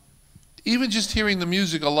even just hearing the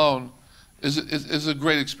music alone is a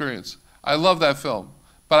great experience. I love that film,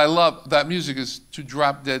 but I love that music is to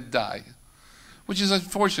drop dead die, which is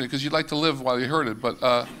unfortunate because you'd like to live while you heard it, but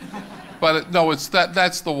no,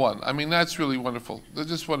 that's the one. I mean, that's really wonderful. They're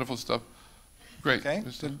just wonderful stuff. Great. Okay.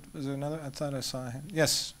 Was there another? I thought I saw him.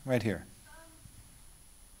 Yes, right here.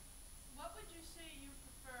 What would you say you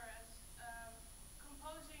prefer as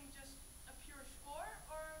composing just a pure score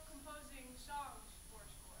or composing songs for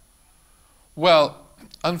score? Well,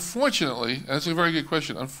 unfortunately, and that's a very good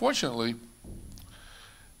question. Unfortunately,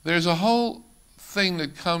 there's a whole thing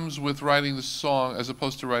that comes with writing the song as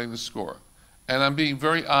opposed to writing the score. And I'm being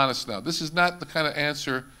very honest now. This is not the kind of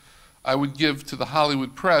answer I would give to the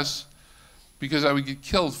Hollywood press because I would get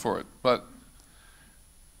killed for it. But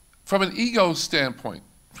from an ego standpoint,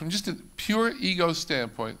 from just a pure ego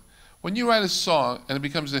standpoint, when you write a song and it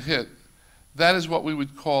becomes a hit, that is what we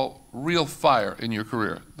would call real fire in your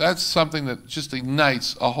career. That's something that just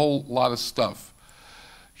ignites a whole lot of stuff.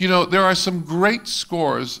 You know, there are some great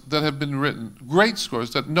scores that have been written, great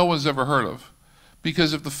scores that no one's ever heard of,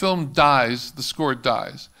 because if the film dies, the score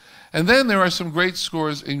dies. And then there are some great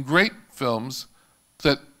scores in great films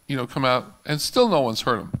that, you know, come out and still no one's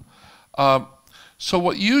heard them. So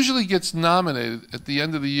what usually gets nominated at the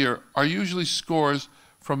end of the year are usually scores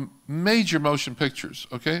from major motion pictures,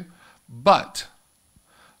 okay? But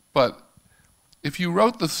if you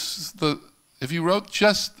wrote if you wrote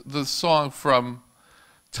just the song from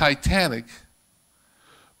Titanic,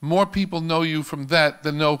 more people know you from that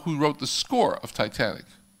than know who wrote the score of Titanic,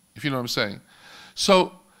 if you know what I'm saying.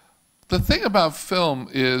 So the thing about film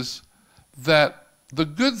is that the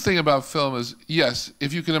good thing about film is, yes,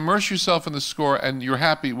 if you can immerse yourself in the score and you're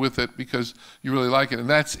happy with it because you really like it, and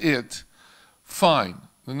that's it, fine.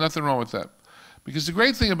 There's nothing wrong with that. Because the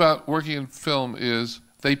great thing about working in film is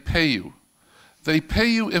they pay you. They pay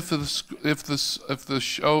you if the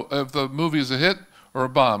movie is a hit or a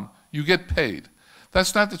bomb. You get paid.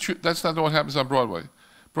 That's not the truth. That's not what happens on Broadway.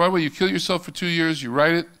 Broadway, you kill yourself for 2 years. You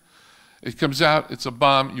write it. It comes out. It's a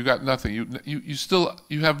bomb. You got nothing. You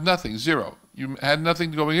have nothing. Zero. You had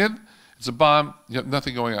nothing going in. It's a bomb. You have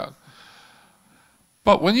nothing going out.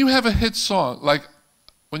 But when you have a hit song, it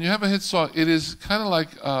is kind of like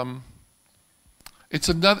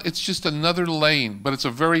it's just another lane, but it's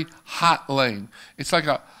a very hot lane. It's like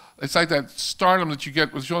that stardom that you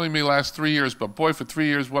get, which only may last 3 years, but boy, for 3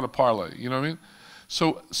 years, what a parlay. You know what I mean?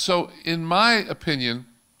 So in my opinion,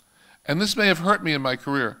 and this may have hurt me in my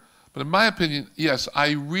career, but in my opinion, yes,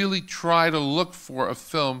 I really try to look for a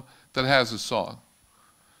film that has a song.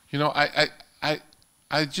 You know, I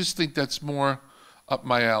just think that's more up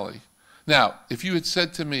my alley. Now, if you had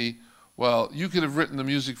said to me, well, you could have written the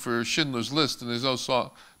music for Schindler's List and there's no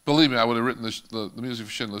song, believe me, I would have written the music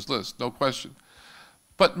for Schindler's List, no question.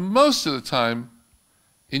 But most of the time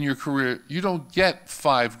in your career, you don't get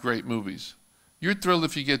 5 great movies. You're thrilled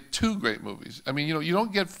if you get 2 great movies. I mean, you know, you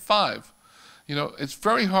don't get 5. You know, it's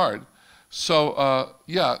very hard. So,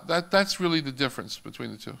 yeah, that's really the difference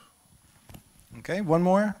between the two. Okay, one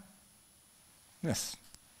more? Yes.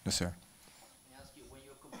 Yes, sir. Let me ask you, when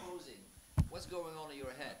you're composing, what's going on in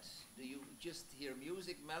your head? Do you just hear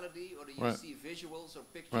music, melody, or do you see visuals or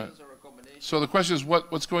pictures or a combination? So the question is,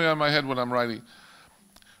 what's going on in my head when I'm writing?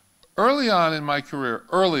 Early on in my career,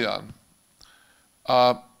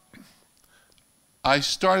 I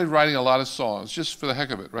started writing a lot of songs, just for the heck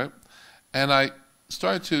of it, right? And I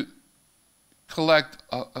started to collect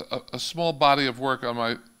a small body of work on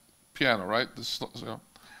my piano, right?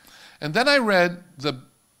 And then I read the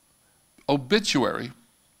obituary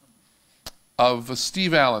of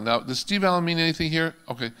Steve Allen. Now, does Steve Allen mean anything here?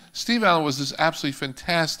 Okay. Steve Allen was this absolutely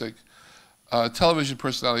fantastic television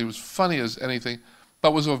personality. He was funny as anything,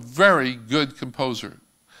 but was a very good composer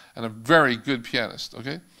and a very good pianist,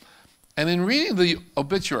 okay? And in reading the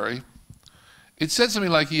obituary, it said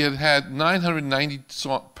something like he had had 990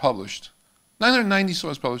 songs published. 990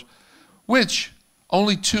 songs published, which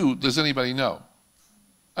only 2 does anybody know.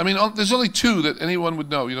 I mean, there's only 2 that anyone would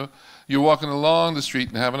know, you know. You're walking along the street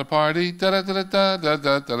and having a party,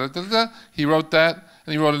 da-da-da-da-da-da-da-da-da-da. He wrote that,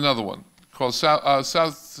 and he wrote another one called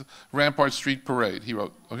South Rampart Street Parade, he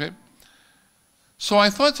wrote, okay? So I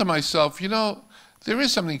thought to myself, you know, there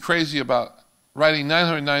is something crazy about writing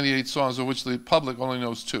 998 songs of which the public only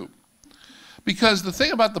knows 2. Because the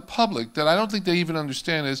thing about the public that I don't think they even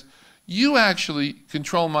understand is you actually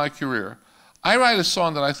control my career. I write a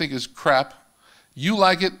song that I think is crap. You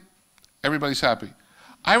like it, everybody's happy.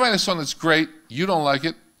 I write a song that's great, you don't like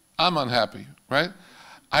it, I'm unhappy, right?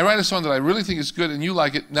 I write a song that I really think is good and you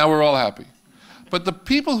like it, now we're all happy. But the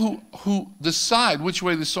people who decide which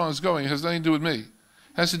way this song is going has nothing to do with me. It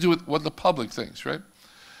has to do with what the public thinks, right?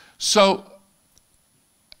 So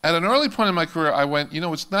at an early point in my career, I went, you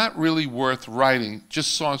know, it's not really worth writing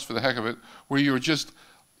just songs for the heck of it, where you're just,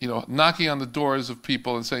 you know, knocking on the doors of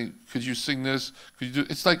people and saying, could you sing this? Could you do,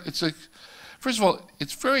 it's like, first of all,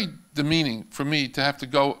 it's very demeaning for me to have to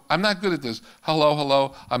go, I'm not good at this. Hello,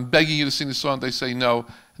 hello, I'm begging you to sing the song, they say no.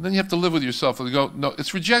 And then you have to live with yourself and go, no,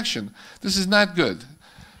 it's rejection. This is not good.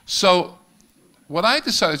 So what I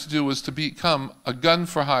decided to do was to become a gun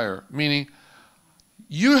for hire, meaning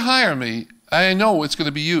you hire me, I know it's going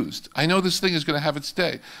to be used. I know this thing is going to have its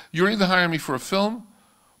day. You're either hiring me for a film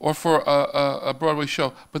or for a Broadway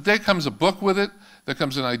show, but there comes a book with it, there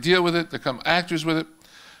comes an idea with it, there come actors with it.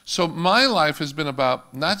 So my life has been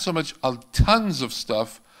about not so much tons of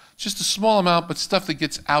stuff, just a small amount, but stuff that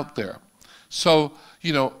gets out there. So,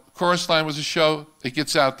 you know, Chorus Line was a show, it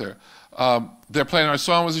gets out there. They're Playing Our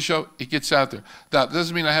Song was a show, it gets out there. Now, that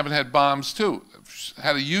doesn't mean I haven't had bombs too. I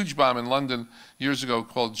had a huge bomb in London years ago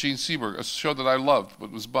called Gene Seberg, a show that I loved,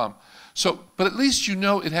 but was a bomb. So, but at least you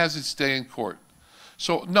know it has its day in court.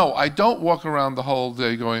 So, no, I don't walk around the whole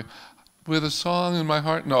day going, with a song in my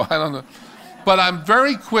heart. No, I don't know. But I'm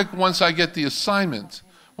very quick once I get the assignment.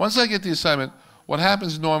 Once I get the assignment, what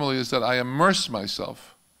happens normally is that I immerse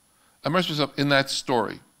myself in that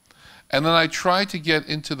story. And then I try to get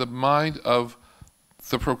into the mind of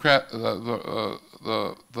the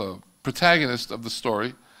protagonist of the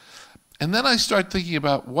story. And then I start thinking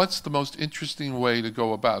about what's the most interesting way to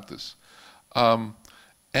go about this. And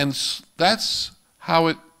that's how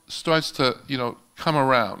it starts to, you know, come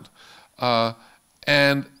around.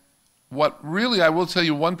 And what really, I will tell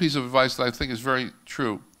you one piece of advice that I think is very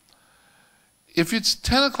true. If it's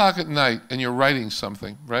 10 o'clock at night and you're writing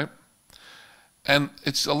something, right? And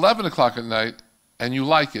it's 11 o'clock at night and you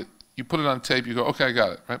like it, you put it on tape, you go, okay, I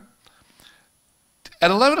got it, right?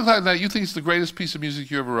 At 11 o'clock at night, you think it's the greatest piece of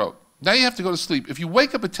music you ever wrote. Now you have to go to sleep. If you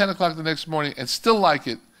wake up at 10 o'clock the next morning and still like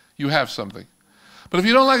it, you have something. But if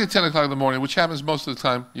you don't like it at 10 o'clock in the morning, which happens most of the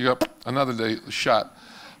time, you go, another day shot.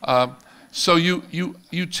 So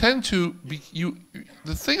you tend to be,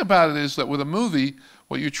 the thing about it is that with a movie,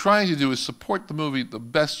 what you're trying to do is support the movie the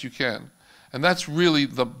best you can. And that's really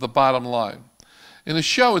the bottom line. In a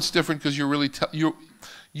show, it's different because you're really,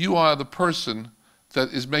 you are the person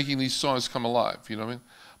that is making these songs come alive, you know what I mean?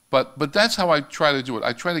 But that's how I try to do it.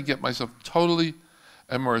 I try to get myself totally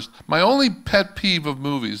immersed. My only pet peeve of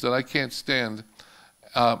movies that I can't stand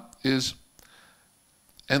is,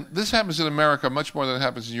 and this happens in America much more than it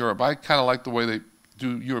happens in Europe. I kind of like the way they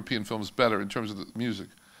do European films better in terms of the music.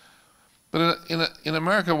 But in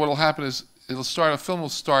America, what will happen is a film will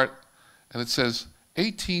start, and it says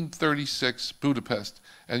 1836 Budapest,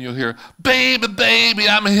 and you'll hear, baby, baby,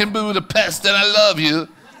 I'm in Budapest and I love you.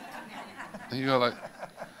 And you go like,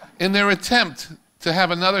 in their attempt to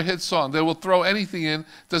have another hit song, they will throw anything in,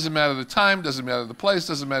 doesn't matter the time, doesn't matter the place,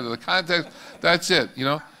 doesn't matter the context, that's it, you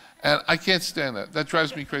know? And I can't stand that. That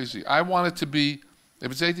drives me crazy. I want it to be,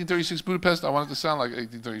 if it's 1836 Budapest, I want it to sound like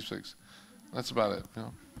 1836. That's about it, you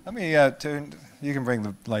know? Let me turn, you can bring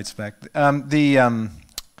the lights back.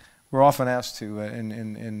 We're often asked to,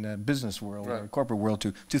 in business world or corporate world,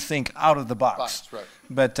 to think out of the box. Right.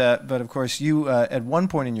 But of course, you at one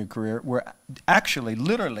point in your career were actually,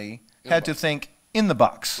 literally, had to think in the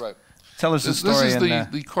box. Right. Tell us the story. This is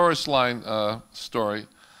the Chorus Line story.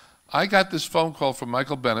 I got this phone call from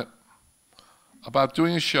Michael Bennett about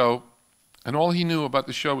doing a show, and all he knew about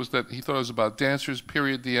the show was that he thought it was about dancers,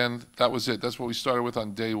 period, the end. That was it. That's what we started with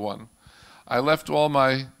on day one. I left all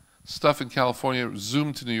my stuff in California,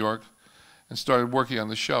 zoomed to New York, and started working on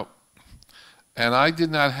the show. And I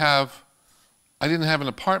didn't have an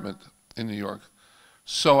apartment in New York.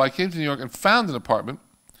 So I came to New York and found an apartment,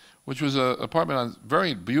 which was an apartment on a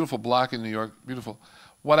very beautiful block in New York, beautiful.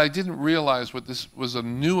 What I didn't realize was this was a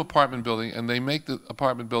new apartment building, and they make the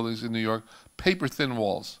apartment buildings in New York paper-thin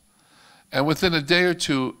walls. And within a day or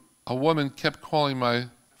two, a woman kept calling my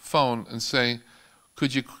phone and saying,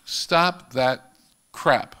 could you stop that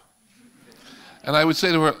crap? And I would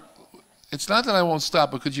say to her, it's not that I won't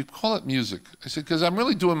stop, but could you call it music? I said, because I'm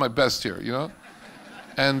really doing my best here, you know?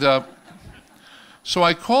 And So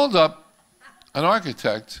I called up an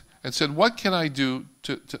architect and said, what can I do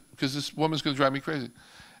because this woman's going to drive me crazy.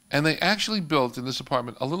 And they actually built in this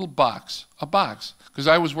apartment a little box, because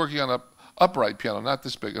I was working on an upright piano, not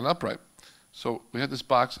this big, an upright. So we had this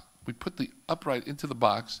box. We put the upright into the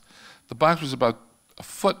box. The box was about a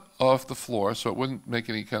foot off the floor, so it wouldn't make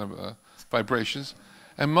any kind of vibrations.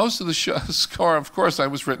 And most of the score, of course, I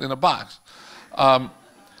was written in a box.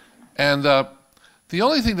 The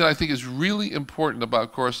only thing that I think is really important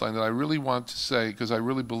about Chorus Line that I really want to say, because I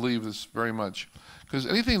really believe this very much, because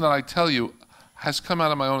anything that I tell you has come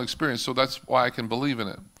out of my own experience, so that's why I can believe in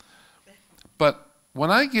it. But when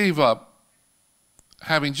I gave up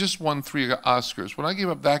having just won 3 Oscars, when I gave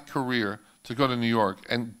up that career to go to New York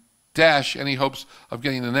and dash any hopes of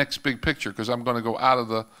getting the next big picture, because I'm going to go out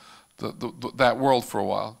of that world for a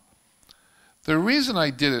while, the reason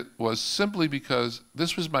I did it was simply because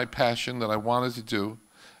this was my passion that I wanted to do,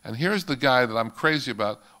 and here's the guy that I'm crazy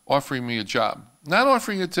about offering me a job. Not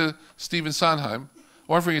offering it to Steven Sondheim,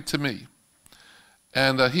 offering it to me.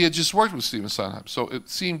 And he had just worked with Steven Sondheim, so it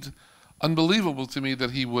seemed unbelievable to me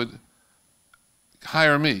that he would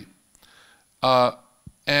hire me.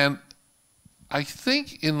 And I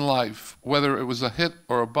think in life, whether it was a hit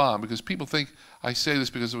or a bomb, because people think I say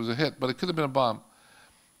this because it was a hit, but it could have been a bomb.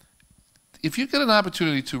 If you get an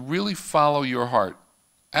opportunity to really follow your heart,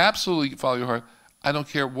 absolutely follow your heart, I don't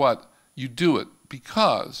care what, you do it.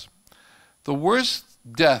 Because the worst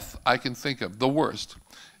death I can think of, the worst,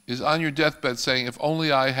 is on your deathbed saying, if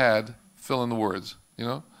only I had, fill in the words, you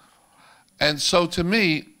know? And so to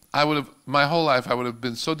me, I would have, my whole life, I would have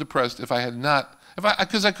been so depressed if I had not,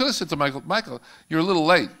 because I could have said to Michael, you're a little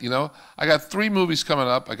late, you know? I got 3 movies coming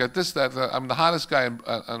up, I got this, that, I'm the hottest guy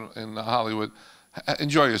in Hollywood.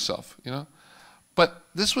 Enjoy yourself, you know. But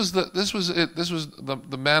this was it. This was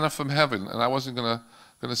the manna from heaven, and I wasn't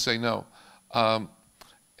gonna say no.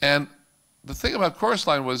 And the thing about Chorus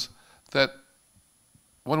Line was that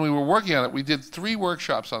when we were working on it, we did 3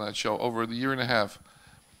 workshops on that show over the year and a half,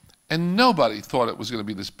 and nobody thought it was going to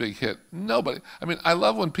be this big hit. Nobody. I mean, I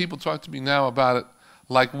love when people talk to me now about it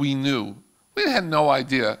like we knew. We had no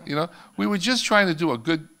idea, you know. We were just trying to do a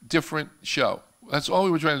good, different show. That's all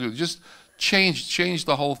we were trying to do. Just change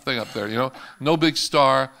the whole thing up there, you know. No big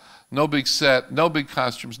star, no big set, no big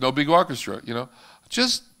costumes, no big orchestra, you know.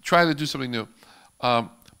 Just try to do something new. But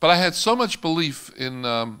I had so much belief in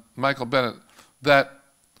Michael Bennett that,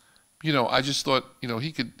 you know, I just thought, you know,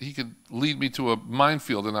 he could lead me to a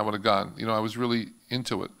minefield and I would have gone. You know, I was really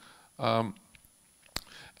into it. And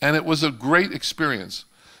it was a great experience.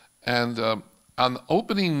 And on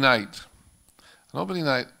opening night,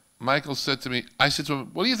 Michael said to me, I said to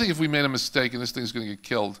him, what do you think if we made a mistake and this thing's going to get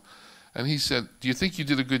killed? And he said, do you think you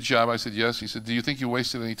did a good job? I said, yes. He said, do you think you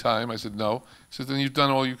wasted any time? I said, no. He said, then you've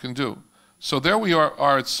done all you can do. So there we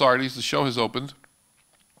are at Sardi's. The show has opened.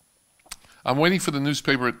 I'm waiting for the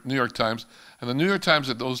newspaper at New York Times. And the New York Times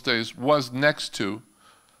at those days was next to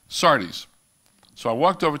Sardi's. So I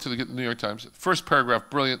walked over to the New York Times. First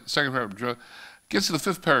paragraph, brilliant. Second paragraph, brilliant. Gets to the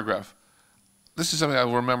 5th paragraph. This is something I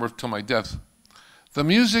will remember till my death. The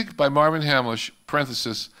music by Marvin Hamlisch,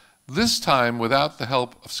 parenthesis, this time without the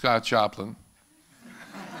help of Scott Joplin.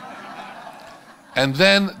 And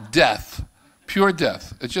then death, pure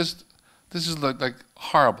death. It just, this is like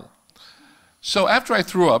horrible. So after I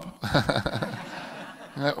threw up,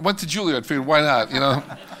 I went to Juilliard, figured why not, you know.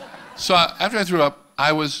 So after I threw up,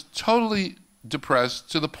 I was totally depressed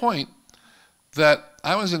to the point that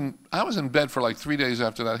I was in bed for like 3 days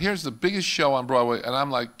after that. Here's the biggest show on Broadway, and I'm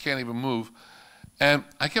like, can't even move. And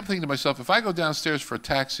I kept thinking to myself, if I go downstairs for a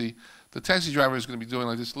taxi, the taxi driver is going to be doing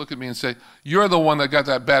like this, look at me and say, you're the one that got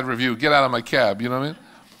that bad review, get out of my cab, you know what I mean?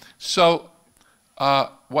 So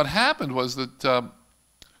what happened was that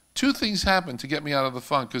 2 things happened to get me out of the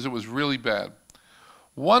funk, because it was really bad.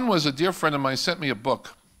 One was a dear friend of mine sent me a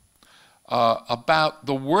book about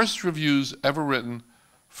the worst reviews ever written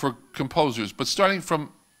for composers, but starting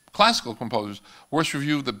from classical composers. Worst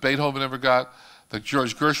review that Beethoven ever got, that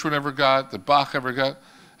George Gershwin ever got, that Bach ever got.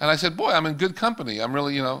 And I said, boy, I'm in good company. I'm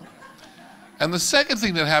really, you know. And the second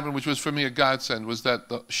thing that happened, which was for me a godsend, was that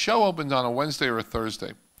the show opened on a Wednesday or a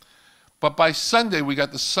Thursday. But by Sunday, we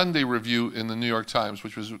got the Sunday review in the New York Times,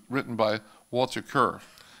 which was written by Walter Kerr.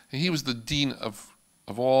 And he was the dean of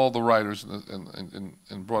all the writers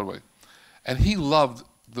in Broadway. And he loved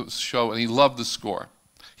the show, and he loved the score.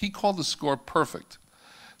 He called the score perfect.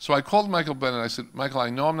 So I called Michael Bennett, and I said, Michael, I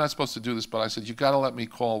know I'm not supposed to do this, but I said, you got to let me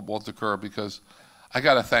call Walter Kerr, because I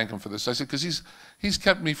got to thank him for this. I said, because he's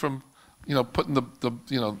kept me from, you know, putting the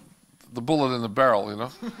bullet in the barrel, you know.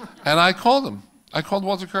 And I called him. I called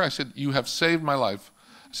Walter Kerr. I said, you have saved my life.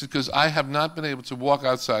 I said, because I have not been able to walk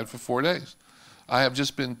outside for 4 days. I have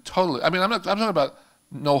just been totally, I mean, I'm talking about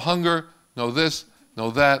no hunger, no this,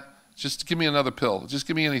 no that. Just give me another pill. Just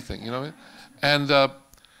give me anything, you know what I mean?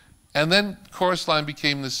 And then Chorus Line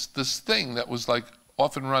became this thing that was like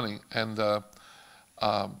off and running, and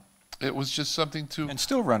it was just something to... And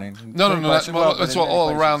still running. No, it's all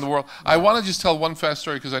around the world. Yeah. I want to just tell one fast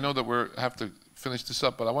story, because I know that we have to finish this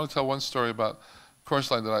up, but I want to tell one story about Chorus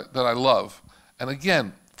Line that I love. And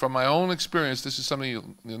again, from my own experience, this is something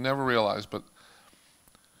you'll never realize, but...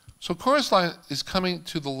 So Chorus Line is coming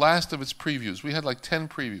to the last of its previews. We had like 10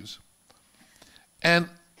 previews. And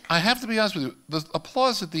I have to be honest with you, the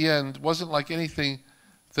applause at the end wasn't like anything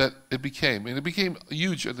that it became. And it became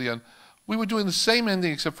huge at the end. We were doing the same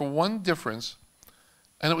ending except for one difference,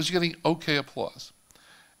 and it was getting okay applause.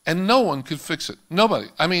 And no one could fix it. Nobody.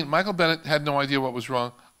 I mean, Michael Bennett had no idea what was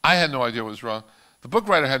wrong. I had no idea what was wrong. The book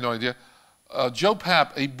writer had no idea. Joe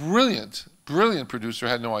Papp, a brilliant, brilliant producer,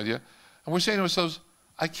 had no idea. And we're saying to ourselves,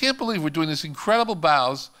 I can't believe we're doing this incredible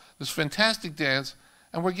bows, this fantastic dance,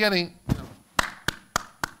 and we're getting...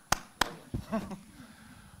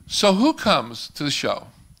 So who comes to the show?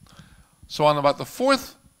 So on about the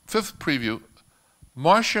fifth preview,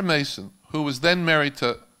 Marcia Mason, who was then married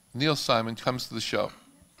to Neil Simon, comes to the show.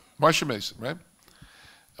 Marcia Mason, right?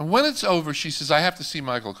 And when it's over, she says, I have to see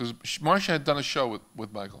Michael, because Marcia had done a show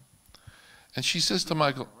with Michael. And she says to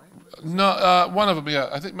Michael, no, one of them, yeah,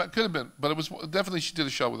 I think it could have been, but it was definitely she did a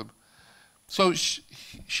show with him. So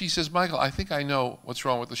she says, Michael, I think I know what's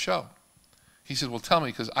wrong with the show. He said, well, tell me,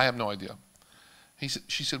 because I have no idea.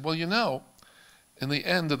 She said, well, you know, in the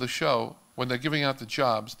end of the show, when they're giving out the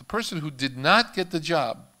jobs, the person who did not get the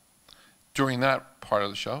job during that part of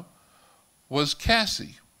the show was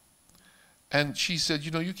Cassie. And she said,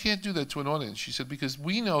 you know, you can't do that to an audience. She said, because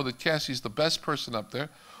we know that Cassie's the best person up there.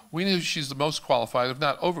 We know she's the most qualified, if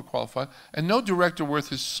not overqualified, and no director worth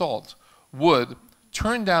his salt would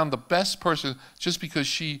turn down the best person just because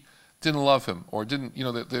she didn't love him or didn't, you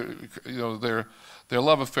know, their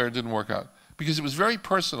love affair didn't work out. Because it was very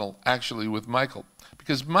personal, actually, with Michael.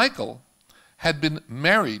 Because Michael had been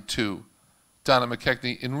married to Donna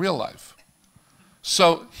McKechnie in real life.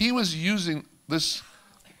 So he was using this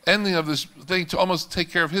ending of this thing to almost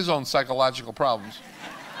take care of his own psychological problems.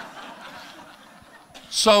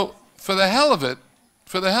 So for the hell of it,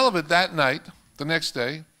 that night, the next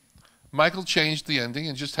day, Michael changed the ending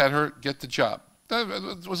and just had her get the job.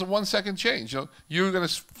 It was a 1 second change. You know, you're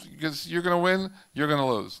gonna win, you're gonna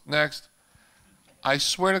lose. Next. I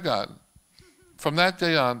swear to God, from that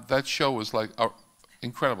day on, that show was like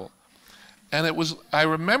incredible. And it was, I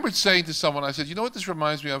remembered saying to someone, I said, you know what this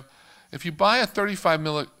reminds me of? If you buy a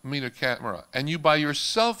 35mm camera and you by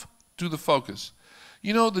yourself do the focus,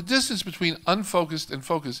 you know, the distance between unfocused and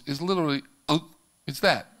focus is literally, it's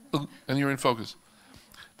that, and you're in focus.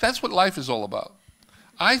 That's what life is all about.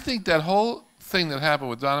 I think that whole thing that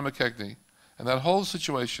happened with Donna McKechnie and that whole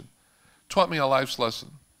situation taught me a life's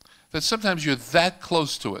lesson. That sometimes you're that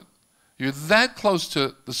close to it. You're that close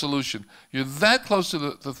to the solution. You're that close to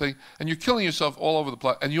the thing, and you're killing yourself all over the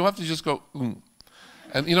place. And you have to just go,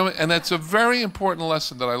 And, you know, and that's a very important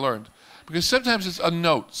lesson that I learned. Because sometimes it's a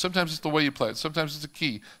note. Sometimes it's the way you play it. Sometimes it's a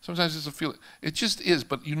key. Sometimes it's a feeling. It just is,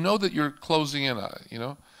 but you know that you're closing in on it, you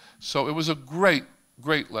know? So it was a great,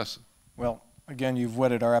 great lesson. Well, again, you've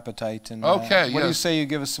whetted our appetite. And, okay, what do you say you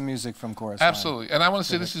give us some music from Chorus Line? Absolutely. And I want to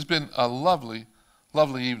say this has been a lovely,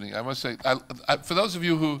 lovely evening. I must say, for those of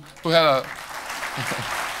you who had a...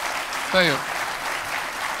 Thank you.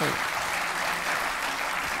 Thank you.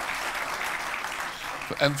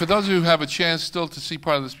 And for those of you who have a chance still to see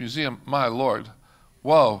part of this museum, my Lord,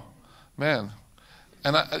 whoa, man.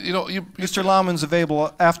 And, you know... Mr. Lauman's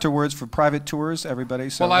available afterwards for private tours, everybody.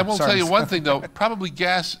 So well, I will tell you one thing, though. Probably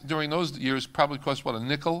gas during those years probably cost, what, a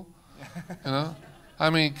nickel? You know? I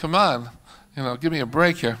mean, come on. You know, give me a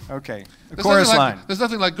break here. Okay. The Chorus Line. There's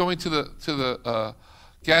nothing like going to the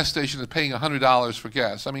gas station and paying $100 for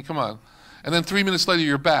gas. I mean, come on. And then 3 minutes later,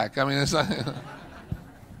 you're back. I mean, it's not...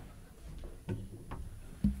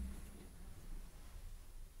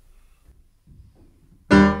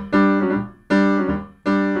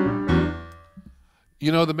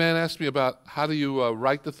 You know, the man asked me about how do you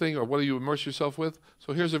write the thing or what do you immerse yourself with?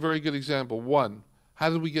 So here's a very good example. One. How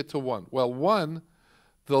did we get to one? Well, one,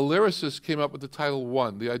 the lyricist came up with the title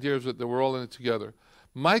One. The idea is that we're all in it together.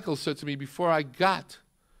 Michael said to me before I got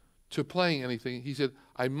to playing anything, he said,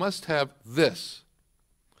 I must have this.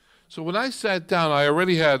 So when I sat down, I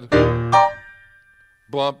already had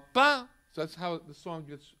blah, blah. So that's how the song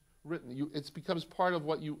gets written. It becomes part of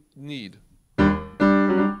what you need.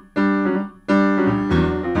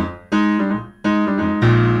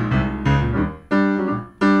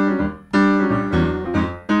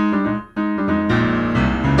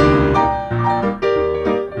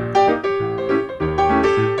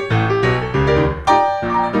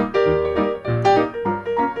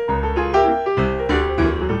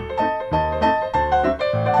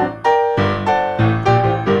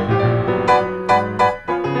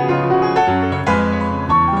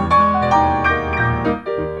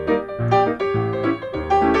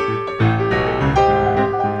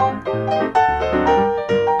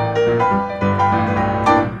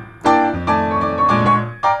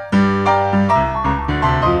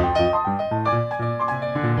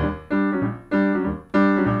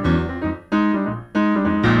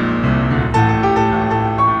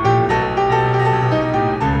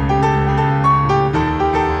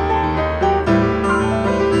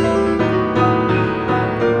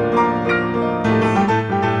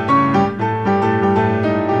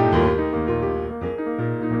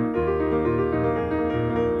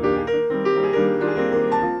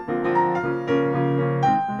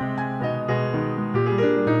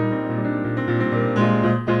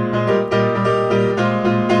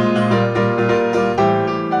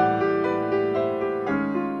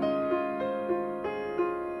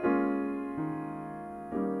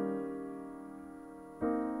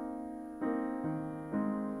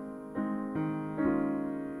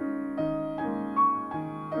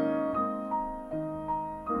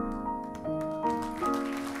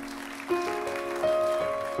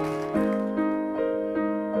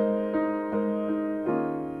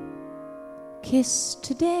 Kiss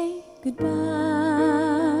today goodbye.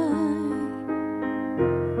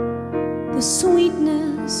 The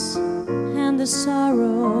sweetness and the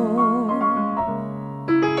sorrow.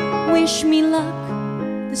 Wish me luck,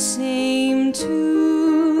 the same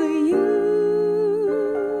to you.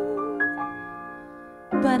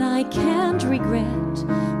 But I can't regret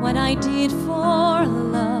what I did for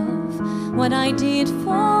love, what I did for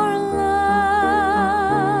love.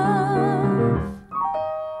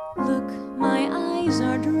 Look, my eyes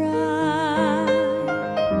are dry.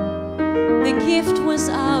 The gift was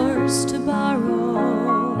ours to borrow.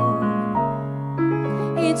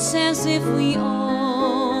 It's as if we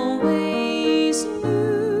always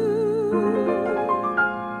knew.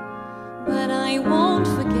 But I won't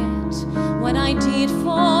forget what I did for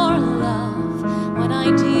love, what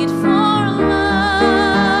I did for love.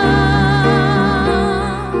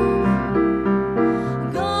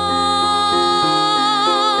 Gone,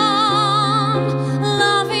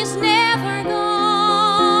 love is never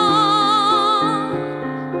gone.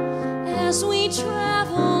 As we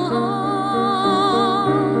travel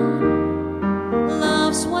on,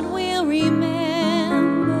 love's what we'll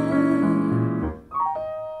remember.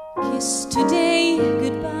 Kiss today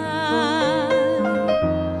goodbye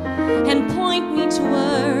and point me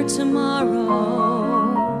toward tomorrow.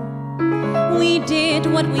 We did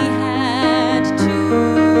what we had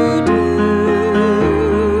to do.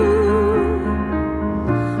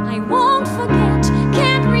 I won't forget,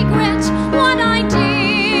 can't regret what I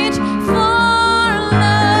did for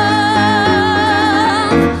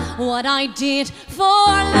love. What I did for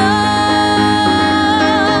love.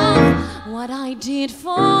 What I did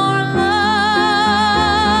for love.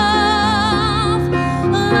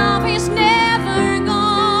 Love is never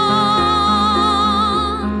gone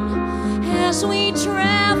as we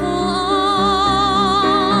travel on.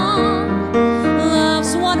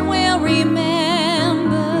 Love's what we'll remember.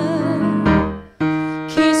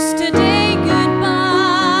 Kiss today goodbye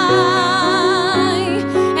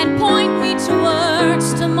and point me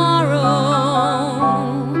towards tomorrow.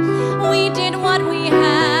 We did what we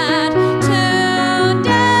had to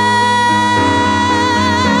do.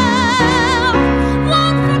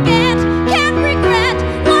 Won't forget, can't regret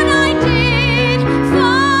what I did for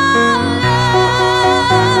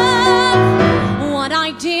love. What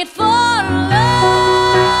I did for love.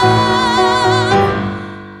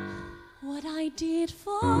 What I did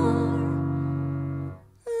for love.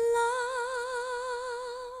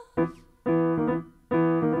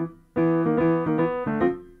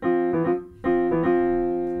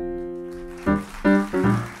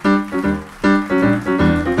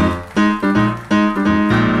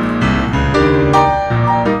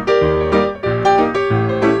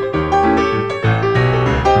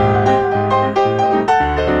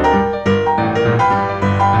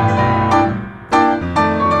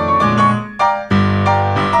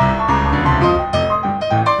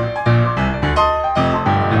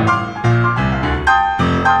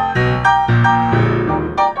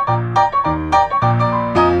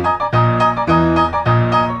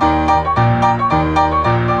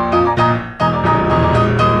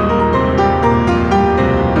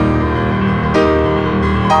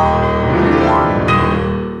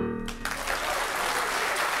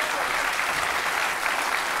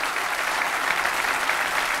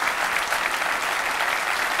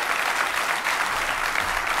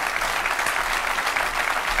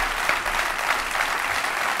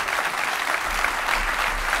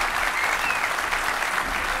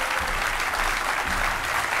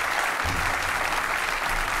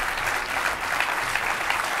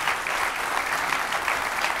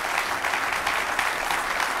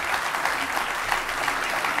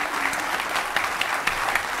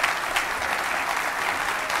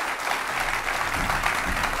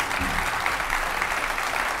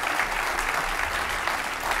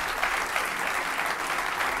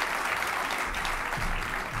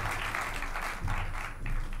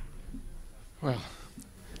 Well,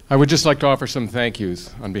 I would just like to offer some thank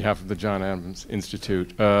yous on behalf of the John Adams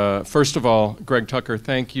Institute. First of all, Greg Tucker,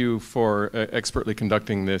 thank you for expertly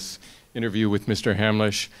conducting this interview with Mr.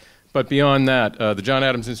 Hamlisch. But beyond that, the John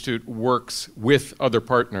Adams Institute works with other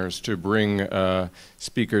partners to bring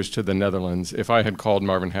speakers to the Netherlands. If I had called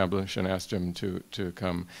Marvin Hamlisch and asked him to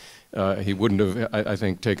come, he wouldn't have, I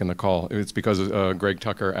think, taken the call. It's because Greg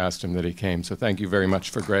Tucker asked him that he came. So thank you very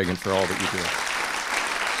much for Greg and for all that you do.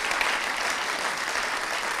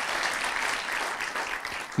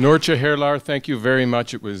 Noortje Herlaar, thank you very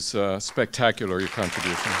much. It was spectacular, your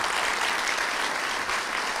contribution.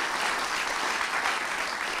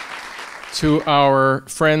 To our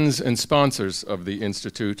friends and sponsors of the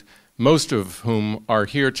Institute, most of whom are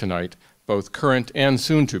here tonight, both current and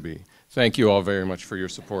soon to be. Thank you all very much for your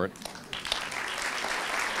support.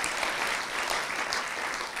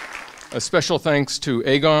 A special thanks to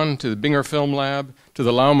Aegon, to the Binger Film Lab, to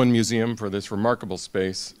the Lauman Museum for this remarkable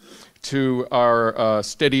space, to our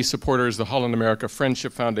steady supporters, the Holland America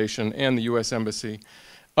Friendship Foundation and the U.S. Embassy.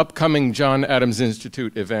 Upcoming John Adams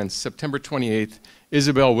Institute events, September 28th,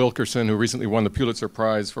 Isabel Wilkerson, who recently won the Pulitzer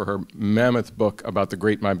Prize for her mammoth book about the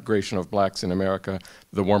great migration of blacks in America,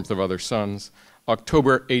 The Warmth of Other Suns.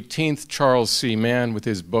 October 18th, Charles C. Mann with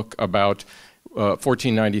his book about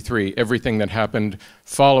 1493, everything that happened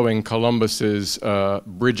following Columbus's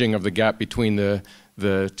bridging of the gap between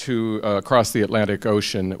the two across the Atlantic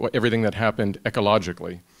Ocean, everything that happened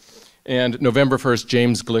ecologically. And November 1st,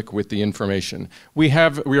 James Glick with The Information. We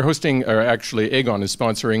are hosting, or actually Aegon is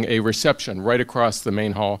sponsoring a reception right across the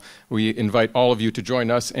main hall. We invite all of you to join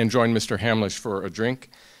us and join Mr. Hamlisch for a drink.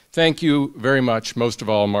 Thank you very much, most of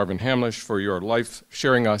all, Marvin Hamlisch, for your life,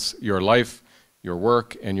 sharing us your life, your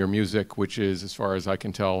work, and your music, which is, as far as I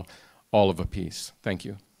can tell, all of a piece. Thank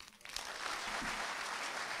you.